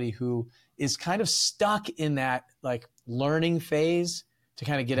to somebody who is kind of stuck in that like learning phase to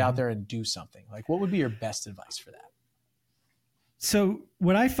kind of get out there and do something? Like, what would be your best advice for that? So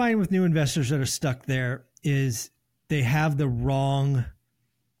what I find with new investors that are stuck there is they have the wrong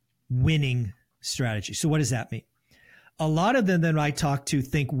winning strategy. So what does that mean? A lot of them that I talk to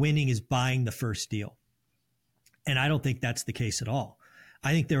think winning is buying the first deal. And I don't think that's the case at all.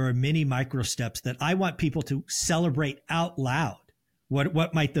 I think there are many micro steps that I want people to celebrate out loud.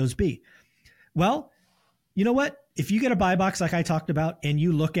 What might those be? Well, you know what? If you get a buy box like I talked about and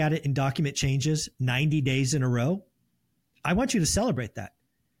you look at it and document changes 90 days in a row, I want you to celebrate that,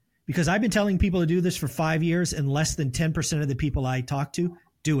 because I've been telling people to do this for 5 years and less than 10% of the people I talk to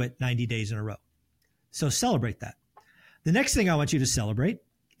do it 90 days in a row. So celebrate that. The next thing I want you to celebrate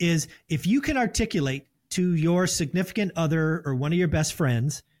is if you can articulate to your significant other or one of your best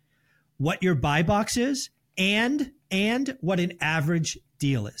friends what your buy box is and what an average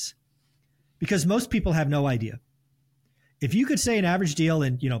deal is, because most people have no idea. If you could say an average deal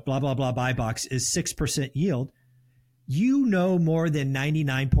in, blah, blah, blah buy box is 6% yield, you know more than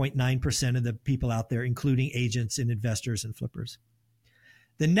 99.9% of the people out there, including agents and investors and flippers.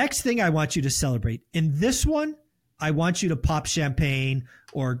 The next thing I want you to celebrate, in this one, I want you to pop champagne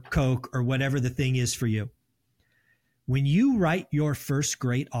or Coke or whatever the thing is for you. When you write your first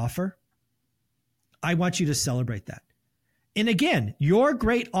great offer, I want you to celebrate that. And again, your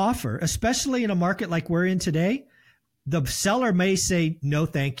great offer, especially in a market like we're in today, the seller may say, no,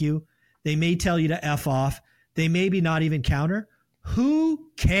 thank you. They may tell you to F off. They maybe not even counter.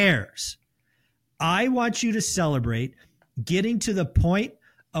 Who cares? I want you to celebrate getting to the point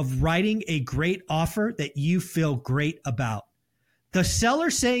of writing a great offer that you feel great about. The seller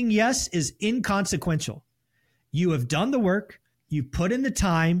saying yes is inconsequential. You have done the work, you put in the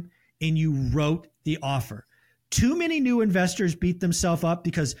time, and you wrote the offer. Too many new investors beat themselves up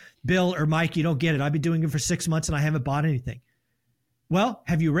because, Bill or Mike, you don't get it. I've been doing it for 6 months and I haven't bought anything. Well,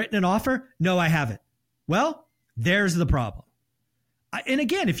 have you written an offer? No, I haven't. Well, there's the problem. And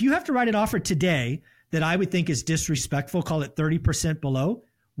again, if you have to write an offer today that I would think is disrespectful, call it 30% below,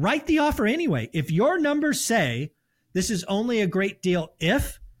 write the offer anyway. If your numbers say this is only a great deal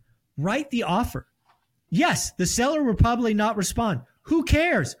if, write the offer. Yes, the seller will probably not respond. Who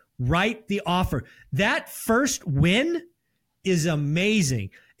cares? Write the offer. That first win is amazing.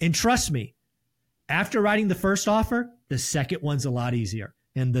 And trust me, after writing the first offer, the second one's a lot easier,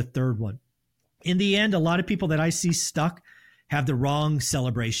 and the third one. In the end, a lot of people that I see stuck have the wrong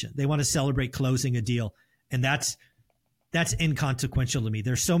celebration. They want to celebrate closing a deal. And that's inconsequential to me.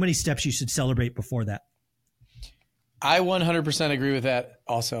 There's so many steps you should celebrate before that. I 100% agree with that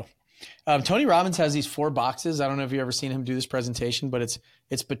also. Tony Robbins has these 4 boxes. I don't know if you've ever seen him do this presentation, but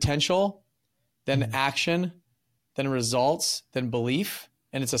it's potential, then action, then results, then belief.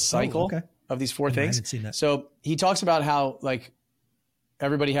 And it's a cycle of these 4 things. I hadn't seen that. So he talks about how like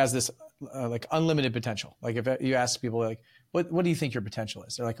everybody has this like unlimited potential. Like if you ask people like, what do you think your potential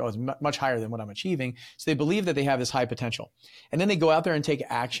is? They're like, oh, it's much higher than what I'm achieving. So they believe that they have this high potential. And then they go out there and take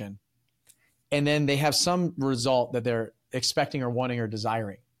action. And then they have some result that they're expecting or wanting or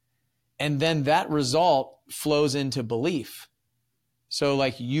desiring. And then that result flows into belief. So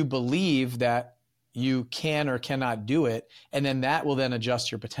like you believe that you can or cannot do it. And then that will then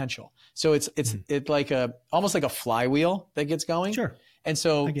adjust your potential. So it's like almost like a flywheel that gets going. Sure. And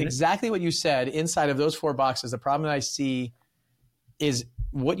so exactly what you said inside of those 4 boxes, the problem that I see is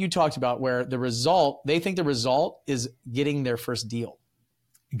what you talked about, where they think the result is getting their first deal.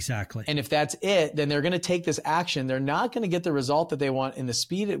 Exactly. And if that's it, then they're going to take this action. They're not going to get the result that they want in the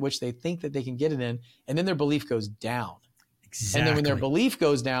speed at which they think that they can get it in. And then their belief goes down. Exactly. And then when their belief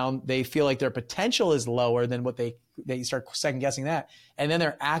goes down, they feel like their potential is lower than what they start second guessing that. And then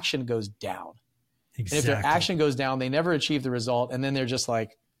their action goes down. Exactly. And if their action goes down, they never achieve the result. And then they're just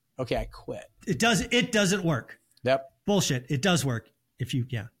like, okay, I quit. It doesn't work. Yep. Bullshit. It does work.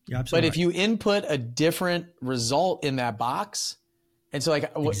 You're absolutely But if you input a different result in that box, and so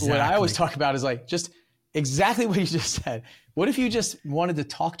like what I always talk about is like just exactly what you just said. What if you just wanted to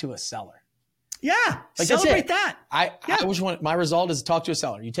talk to a seller? Yeah. Like celebrate that. I always want, my result is to talk to a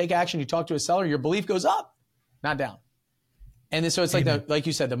seller. You take action, you talk to a seller, your belief goes up, not down. And then, so it's like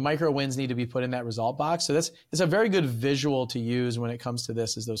you said, the micro wins need to be put in that result box. So it's a very good visual to use when it comes to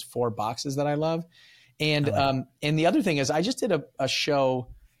this, is those 4 boxes that I love. And and the other thing is, I just did a show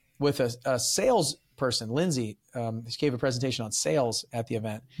with a sales person, Lindsay. She gave a presentation on sales at the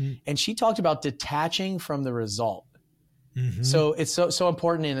event, and she talked about detaching from the result. Mm-hmm. So it's so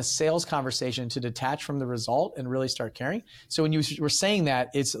important in a sales conversation to detach from the result and really start caring. So when you were saying that,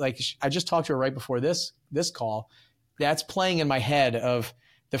 it's like, I just talked to her right before this call. That's playing in my head of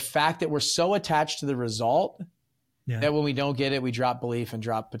the fact that we're so attached to the result that when we don't get it, we drop belief and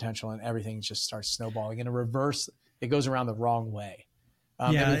drop potential, and everything just starts snowballing in a reverse. It goes around the wrong way.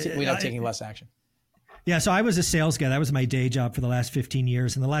 And we end up taking less action. Yeah. So I was a sales guy. That was my day job for the last 15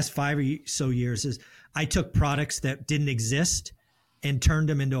 years. And the last 5 or so years is I took products that didn't exist and turned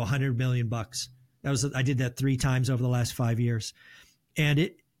them into $100 million. I did that 3 times over the last 5 years. And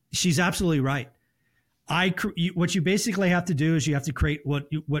she's absolutely right. What you basically have to do is you have to create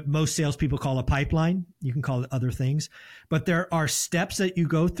what most salespeople call a pipeline. You can call it other things, but there are steps that you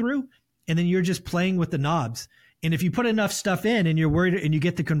go through, and then you're just playing with the knobs. And if you put enough stuff in and you're worried and you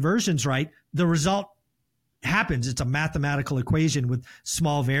get the conversions right, the result happens. It's a mathematical equation with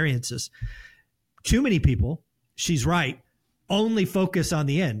small variances. Too many people, she's right, only focus on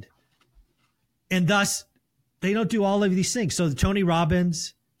the end. And thus they don't do all of these things. So Tony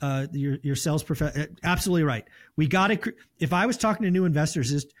Robbins, your sales professor, absolutely right. We got to, if I was talking to new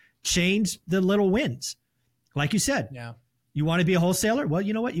investors, is change the little wins. Like you said, you want to be a wholesaler? Well,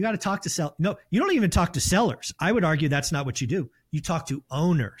 you know what? You got to talk to sell. No, you don't even talk to sellers. I would argue that's not what you do. You talk to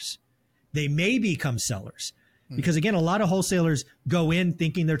owners. They may become sellers because, again, a lot of wholesalers go in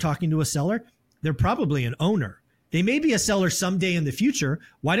thinking they're talking to a seller. They're probably an owner. They may be a seller someday in the future.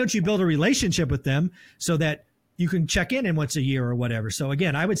 Why don't you build a relationship with them so that you can check in once a year or whatever? So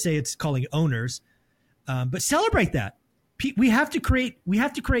again, I would say it's calling owners, but celebrate that. We have to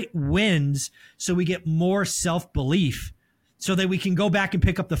create wins so we get more self-belief so that we can go back and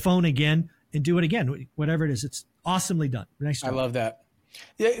pick up the phone again and do it again, whatever it is. It's awesomely done. Nice job. I love that.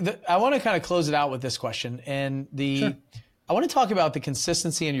 Yeah, I want to kind of close it out with this question. And I want to talk about the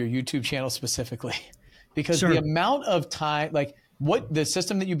consistency in your YouTube channel specifically, because the amount of time, like what the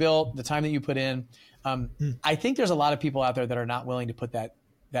system that you built, the time that you put in, I think there's a lot of people out there that are not willing to put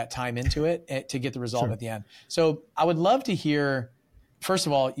that time into it to get the result at the end. So I would love to hear, first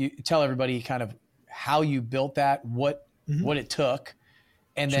of all, you tell everybody kind of how you built that, what it took,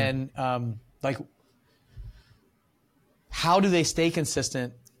 and then like how do they stay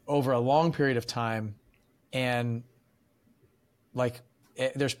consistent over a long period of time? And like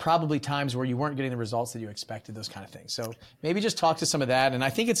there's probably times where you weren't getting the results that you expected, those kind of things. So maybe just talk to some of that. And I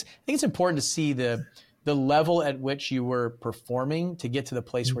think it's important to see the level at which you were performing to get to the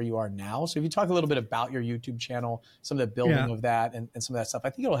place where you are now. So if you talk a little bit about your YouTube channel, some of the building of that and some of that stuff,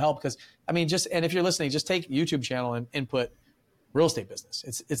 I think it'll help, because I mean, and if you're listening, just take YouTube channel and input real estate business.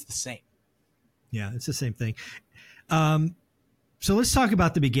 It's the same. Yeah, it's the same thing. So let's talk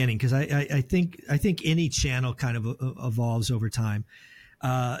about the beginning, because I think any channel kind of evolves over time.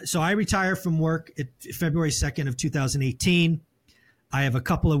 So I retire from work at February 2nd of 2018. I have a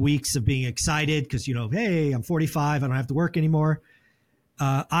couple of weeks of being excited because, hey, I'm 45. I don't have to work anymore.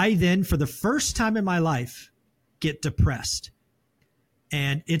 I then, for the first time in my life, get depressed.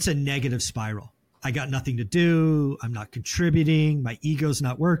 And it's a negative spiral. I got nothing to do. I'm not contributing. My ego's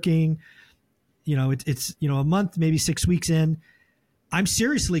not working. It's a month, maybe 6 weeks in. I'm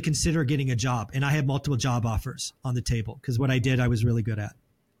seriously considering getting a job, and I had multiple job offers on the table because what I did, I was really good at.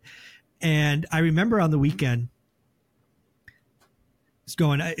 And I remember on the weekend, it's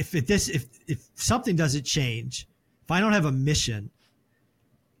going, if something doesn't change, if I don't have a mission,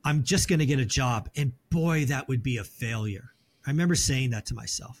 I'm just going to get a job. And boy, that would be a failure. I remember saying that to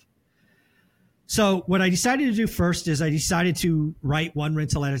myself. So what I decided to do first is I decided to write one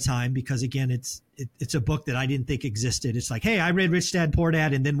rental at a time, because again, it's a book that I didn't think existed. It's like, hey, I read Rich Dad, Poor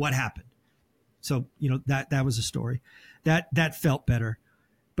Dad, and then what happened? So, that was a story that felt better.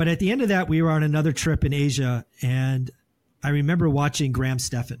 But at the end of that, we were on another trip in Asia, and I remember watching Graham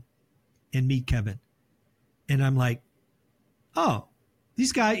Stephan and Meet Kevin. And I'm like, oh,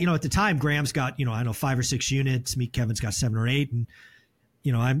 these guys, at the time, Graham's got, 5 or 6 units. Meet Kevin's got 7 or 8.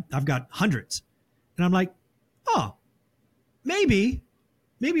 And, I've got hundreds. And I'm like, oh, maybe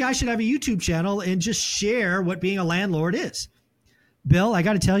I should have a YouTube channel and just share what being a landlord is. Bill, I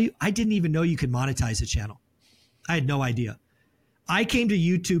got to tell you, I didn't even know you could monetize a channel. I had no idea. I came to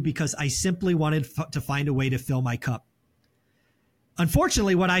YouTube because I simply wanted to find a way to fill my cup.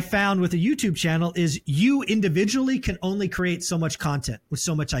 Unfortunately, what I found with a YouTube channel is you individually can only create so much content with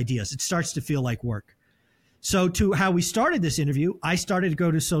so much ideas. It starts to feel like work. So to how we started this interview, I started to go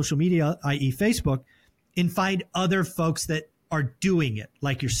to social media, i.e. Facebook, and find other folks that are doing it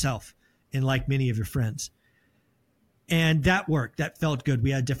like yourself and like many of your friends. And that worked. That felt good. We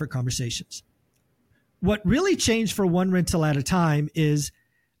had different conversations. What really changed for One Rental at a Time is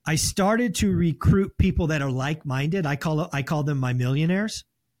I started to recruit people that are like-minded. I call them my millionaires.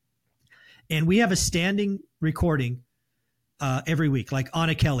 And we have a standing recording every week, like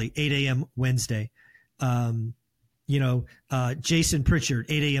Anna Kelly, 8 a.m. Wednesday. Jason Pritchard,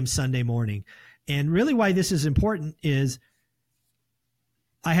 8 a.m. Sunday morning. And really why this is important is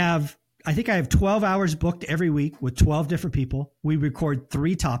I think I have 12 hours booked every week with 12 different people. We record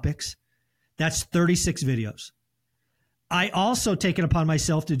 3 topics. That's 36 videos. I also taken upon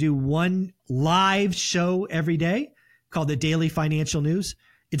myself to do one live show every day called the Daily Financial News.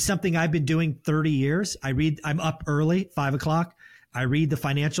 It's something I've been doing 30 years. I'm up early, 5 o'clock. I read the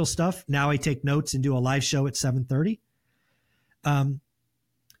financial stuff. Now I take notes and do a live show at 7:30.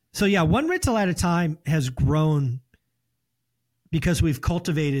 So yeah, One Rental at a Time has grown because we've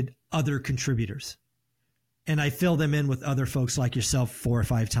cultivated other contributors, and I fill them in with other folks like yourself 4 or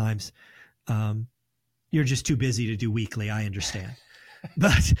 5 times. You're just too busy to do weekly. I understand,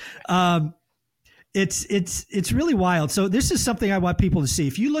 but it's really wild. So this is something I want people to see.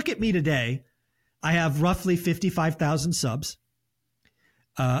 If you look at me today, I have roughly 55,000 subs.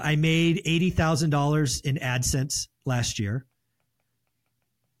 I made $80,000 in AdSense last year.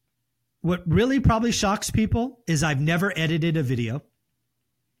 What really probably shocks people is I've never edited a video,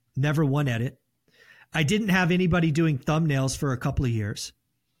 never one edit. I didn't have anybody doing thumbnails for a couple of years.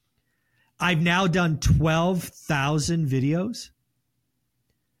 I've now done 12,000 videos.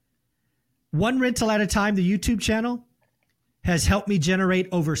 One Rental at a Time, the YouTube channel, has helped me generate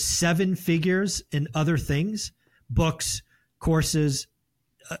over 7 figures in other things, books, courses.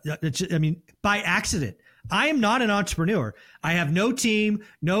 By accident. I am not an entrepreneur. I have no team,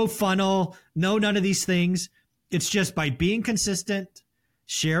 no funnel, none of these things. It's just by being consistent,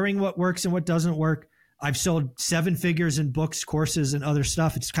 sharing what works and what doesn't work. I've sold 7 figures in books, courses, and other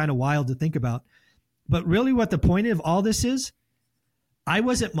stuff. It's kind of wild to think about. But really what the point of all this is, I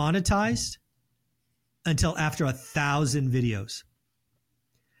wasn't monetized until after 1,000 videos.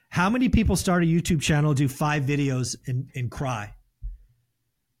 How many people start a YouTube channel, do 5 videos, and cry?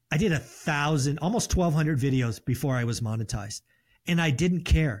 I did 1,000, almost 1,200 videos before I was monetized. And I didn't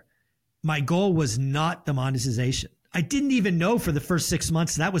care. My goal was not the monetization. I didn't even know for the first 6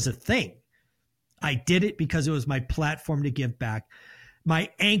 months that was a thing. I did it because it was my platform to give back. My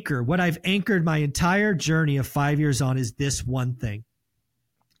anchor, what I've anchored my entire journey of 5 years on is this one thing.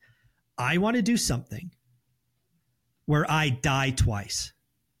 I want to do something where I die twice.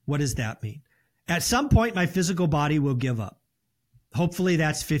 What does that mean? At some point, my physical body will give up. Hopefully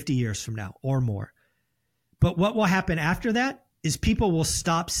that's 50 years from now or more. But what will happen after that is people will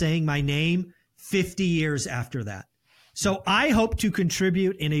stop saying my name 50 years after that. So I hope to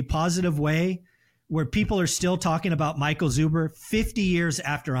contribute in a positive way where people are still talking about Michael Zuber 50 years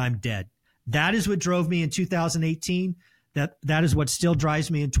after I'm dead. That is what drove me in 2018. That is what still drives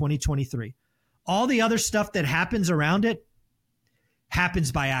me in 2023. All the other stuff that happens around it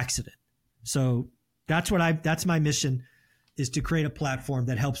happens by accident. So that's my mission, is to create a platform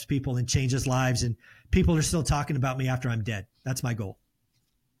that helps people and changes lives, and people are still talking about me after I'm dead. That's my goal.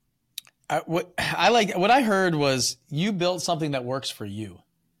 What I heard was you built something that works for you.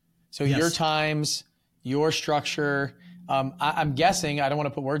 So Yes. your times, your structure, I'm guessing, I don't want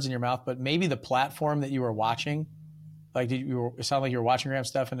to put words in your mouth, but maybe the platform that you were watching, like it sounded like you were watching Graham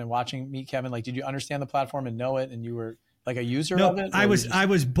Stephan and watching Meet Kevin. Like, did you understand the platform and know it, and you were like a user of it? I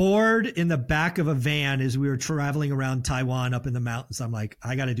was bored in the back of a van as we were traveling around Taiwan up in the mountains. I'm like,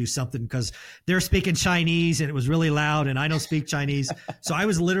 I got to do something because they're speaking Chinese and it was really loud and I don't speak Chinese. So I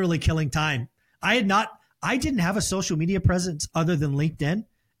was literally killing time. I didn't have a social media presence other than LinkedIn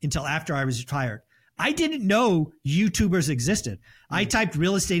until after I was retired. I didn't know YouTubers existed. I typed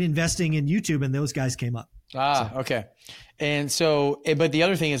real estate investing in YouTube and those guys came up. Okay. And so, but the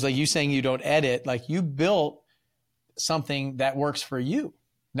other thing is, like you saying you don't edit, like you built something that works for you,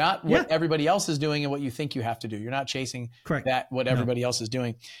 not what everybody else is doing and what you think you have to do. You're not chasing what everybody else is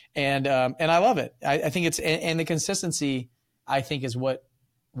doing. And I love it. I think it's, and the consistency, I think, is what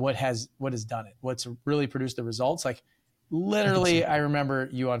has done it. What's really produced the results. Like literally, I remember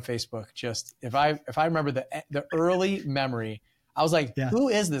you on Facebook. Just if I remember the early memory, I was like, who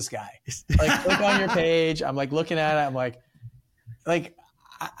is this guy? Like, click on your page. I'm like looking at it. I'm like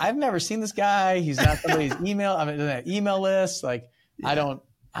I've never seen this guy. He's not somebody's email. I'm in that email list. Like, I don't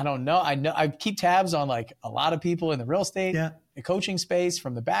know. I know I keep tabs on like a lot of people in the real estate, the coaching space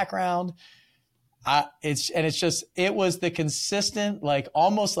from the background. It was the consistent, like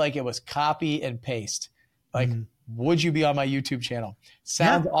almost like it was copy and paste. Like, would you be on my YouTube channel?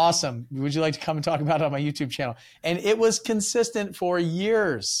 Sounds awesome. Would you like to come and talk about it on my YouTube channel? And it was consistent for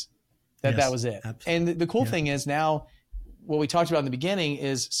years that was it. Absolutely. And the cool thing is now, what we talked about in the beginning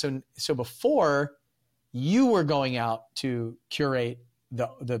is, so before you were going out to curate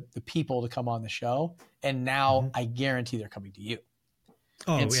the people to come on the show, and now I guarantee they're coming to you.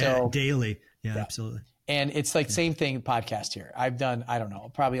 Oh, and so, daily. Yeah, absolutely. And it's like same thing podcast here. I've done, I don't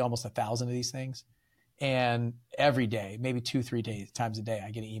know, probably almost 1,000 of these things. And every day, maybe 2-3 times a day, I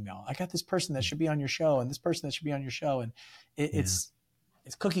get an email. I got this person that should be on your show and this person that should be on your show. And it's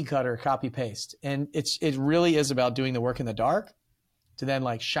cookie cutter, copy paste. And it really is about doing the work in the dark to then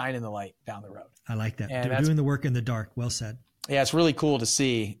like shine in the light down the road. I like that. And doing the work in the dark. Well said. Yeah, it's really cool to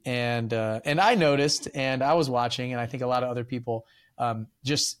see. And I noticed, and I was watching, and I think a lot of other people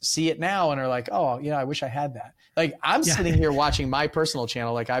just see it now and are like, oh, yeah, I wish I had that. Like I'm sitting here watching my personal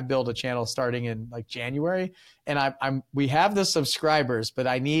channel. Like I built a channel starting in like January, and we have the subscribers, but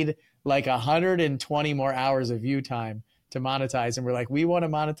I need like 120 more hours of view time to monetize. And we're like, we want to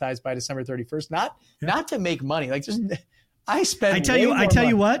monetize by December 31st, not to make money. Like just, I tell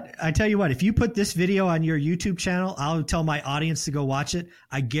you what, if you put this video on your YouTube channel, I'll tell my audience to go watch it.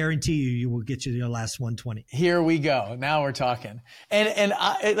 I guarantee you will get you your last 120. Here we go. Now we're talking. And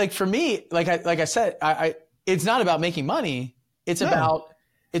I, like for me, like I said, it's not about making money. It's about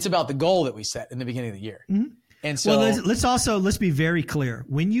the goal that we set in the beginning of the year. Mm-hmm. And so let's be very clear.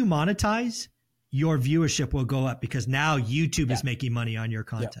 When you monetize, your viewership will go up because now YouTube is making money on your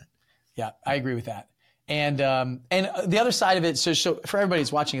content. Yeah, I agree with that. And the other side of it, so for everybody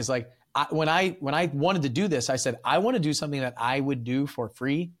who's watching, is like when I wanted to do this, I said I want to do something that I would do for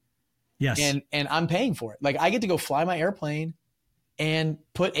free. Yes. And I'm paying for it. Like I get to go fly my airplane and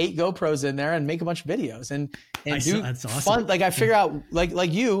put 8 GoPros in there and make a bunch of videos and do that's awesome. Fun. Like I figure out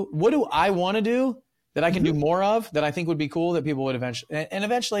like you, what do I want to do that I can do more of that I think would be cool that people would eventually, and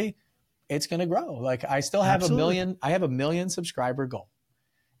eventually it's going to grow. Like I still have I have a million subscriber goal.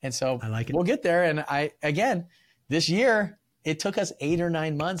 And so I like it. We'll get there. And this year, it took us 8 or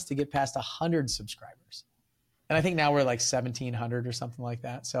 9 months to get past 100 subscribers. And I think now we're like 1,700 or something like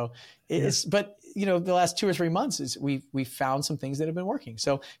that. So but the last 2 or 3 months we found some things that have been working.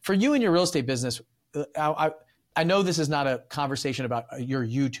 So for you and your real estate business, I know this is not a conversation about your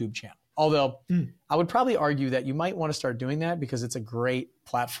YouTube channel. Although I would probably argue that you might want to start doing that because it's a great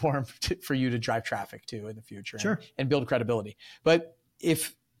platform for you to drive traffic to in the future and build credibility. But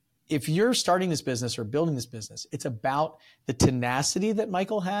if you're starting this business or building this business, it's about the tenacity that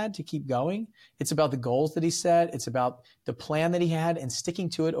Michael had to keep going. It's about the goals that he set. It's about the plan that he had and sticking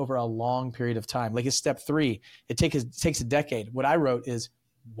to it over a long period of time. Like his step 3, it takes a decade. What I wrote is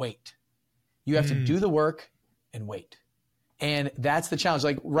wait. You have to do the work and wait. And that's the challenge.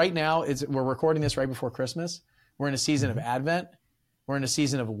 Like right now, we're recording this right before Christmas. We're in a season of Advent. We're in a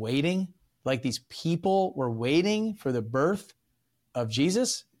season of waiting. like these people were waiting for the birth of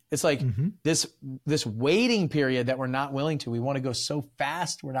Jesus. It's like this waiting period that we're not willing to. We want to go so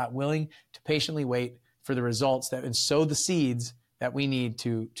fast. We're not willing to patiently wait for the results that and sow the seeds that we need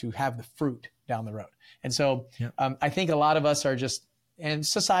to have the fruit down the road. And so I think a lot of us are just, and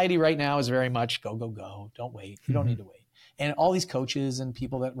society right now is very much go, go, go. Don't wait. You don't need to wait. And all these coaches and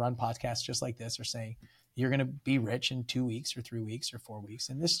people that run podcasts just like this are saying, you're going to be rich in 2 weeks or 3 weeks or 4 weeks.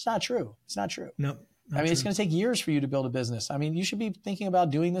 And this is not true. It's not true. No. I mean, it's going to take years for you to build a business. I mean, you should be thinking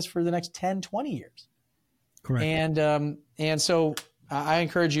about doing this for the next 10, 20 years. Correct. And so I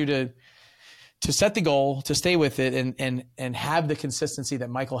encourage you to set the goal, to stay with it, and have the consistency that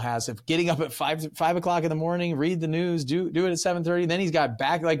Michael has of getting up at 5 o'clock in the morning, read the news, do it at 7:30. Then he's got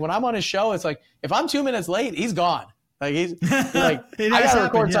back. Like when I'm on his show, it's like, if I'm 2 minutes late, he's gone. Like he's like, I got to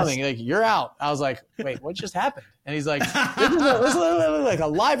record something. Like, you're out. I was like, wait, what just happened? And he's like, this is like a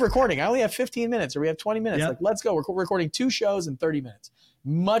live recording. I only have 15 minutes, or we have 20 minutes. Like, let's go. We're recording 2 shows in 30 minutes.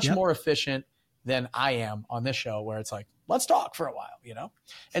 Much more efficient than I am on this show, where it's like, let's talk for a while, you know?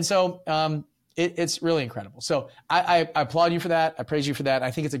 And so it's really incredible. So I applaud you for that. I praise you for that. I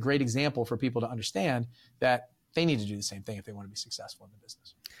think it's a great example for people to understand that they need to do the same thing if they want to be successful in the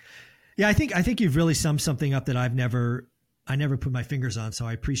business. Yeah, I think you've really summed something up that I never put my fingers on. So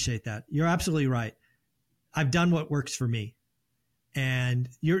I appreciate that. You're absolutely right. I've done what works for me. And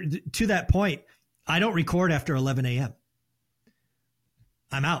you're to that point, I don't record after 11 a.m.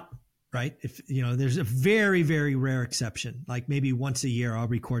 I'm out, right? If there's a very, very rare exception, like maybe once a year I'll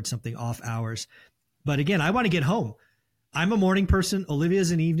record something off hours. But again, I want to get home. I'm a morning person.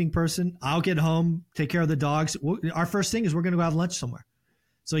 Olivia's an evening person. I'll get home, take care of the dogs. Our first thing is we're going to go have lunch somewhere.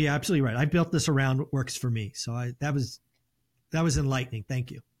 So yeah, absolutely right. I built this around what works for me. So that was enlightening.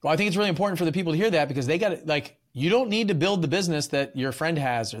 Thank you. Well, I think it's really important for the people to hear that, because they got it. Like, you don't need to build the business that your friend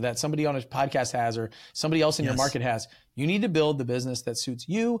has, or that somebody on a podcast has, or somebody else in your market has. You need to build the business that suits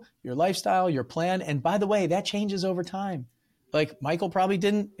you, your lifestyle, your plan. And by the way, that changes over time. Like Michael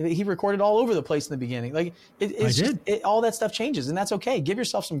probably he recorded all over the place in the beginning. Like all that stuff changes, and that's okay. Give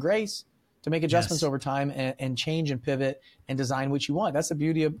yourself some grace to make adjustments over time and change and pivot and design what you want. That's the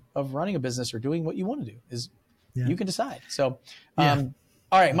beauty of running a business or doing what you want to do, is you can decide. So,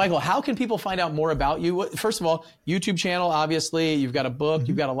 all right, Michael, how can people find out more about you? First of all, YouTube channel, obviously, you've got a book,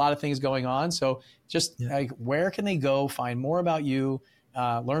 you've got a lot of things going on. So just like, where can they go find more about you,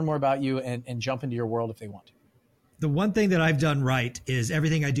 learn more about you, and jump into your world if they want to? The one thing that I've done right is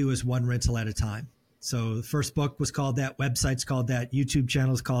everything I do is one rental at a time. So the first book was called that, website's called that, YouTube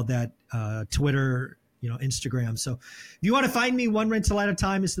channel's called that, Twitter, Instagram. So if you want to find me, one rental at a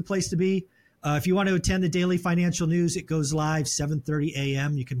time is the place to be. If you want to attend the daily financial news, it goes live 7:30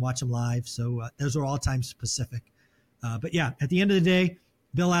 a.m. You can watch them live. So those are all times Pacific. But yeah, at the end of the day,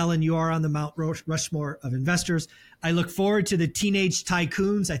 Bill Allen, you are on the Mount Rushmore of investors. I look forward to the teenage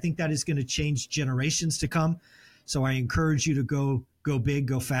tycoons. I think that is going to change generations to come. So I encourage you to go big,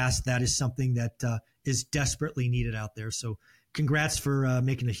 go fast. That is something that is desperately needed out there. So congrats for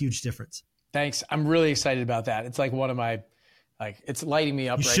making a huge difference. Thanks. I'm really excited about that. It's like one of my, it's lighting me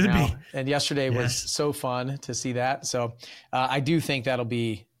up right now. Be. And yesterday was so fun to see that. So I do think that'll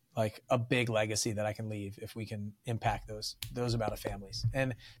be like a big legacy that I can leave if we can impact those amount of families.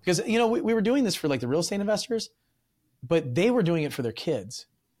 And because, we were doing this for like the real estate investors, but they were doing it for their kids.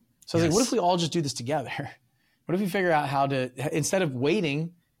 So I was like, what if we all just do this together? What if we figure out how to, instead of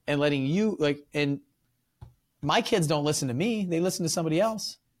waiting and letting you and my kids don't listen to me, they listen to somebody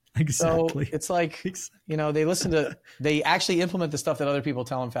else. Exactly. So it's like, they actually implement the stuff that other people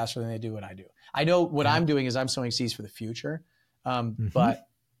tell them faster than they do what I do. I know what I'm doing is I'm sowing seeds for the future. But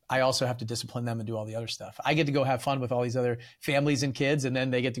I also have to discipline them and do all the other stuff. I get to go have fun with all these other families and kids, and then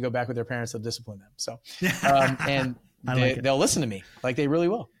they get to go back with their parents to discipline them. So, and they'll listen to me, like they really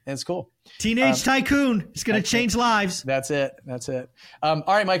will. And it's cool. Teenage tycoon. It's going to change lives. That's it. All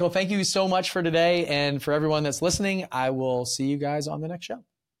right, Michael, thank you so much for today. And for everyone that's listening, I will see you guys on the next show.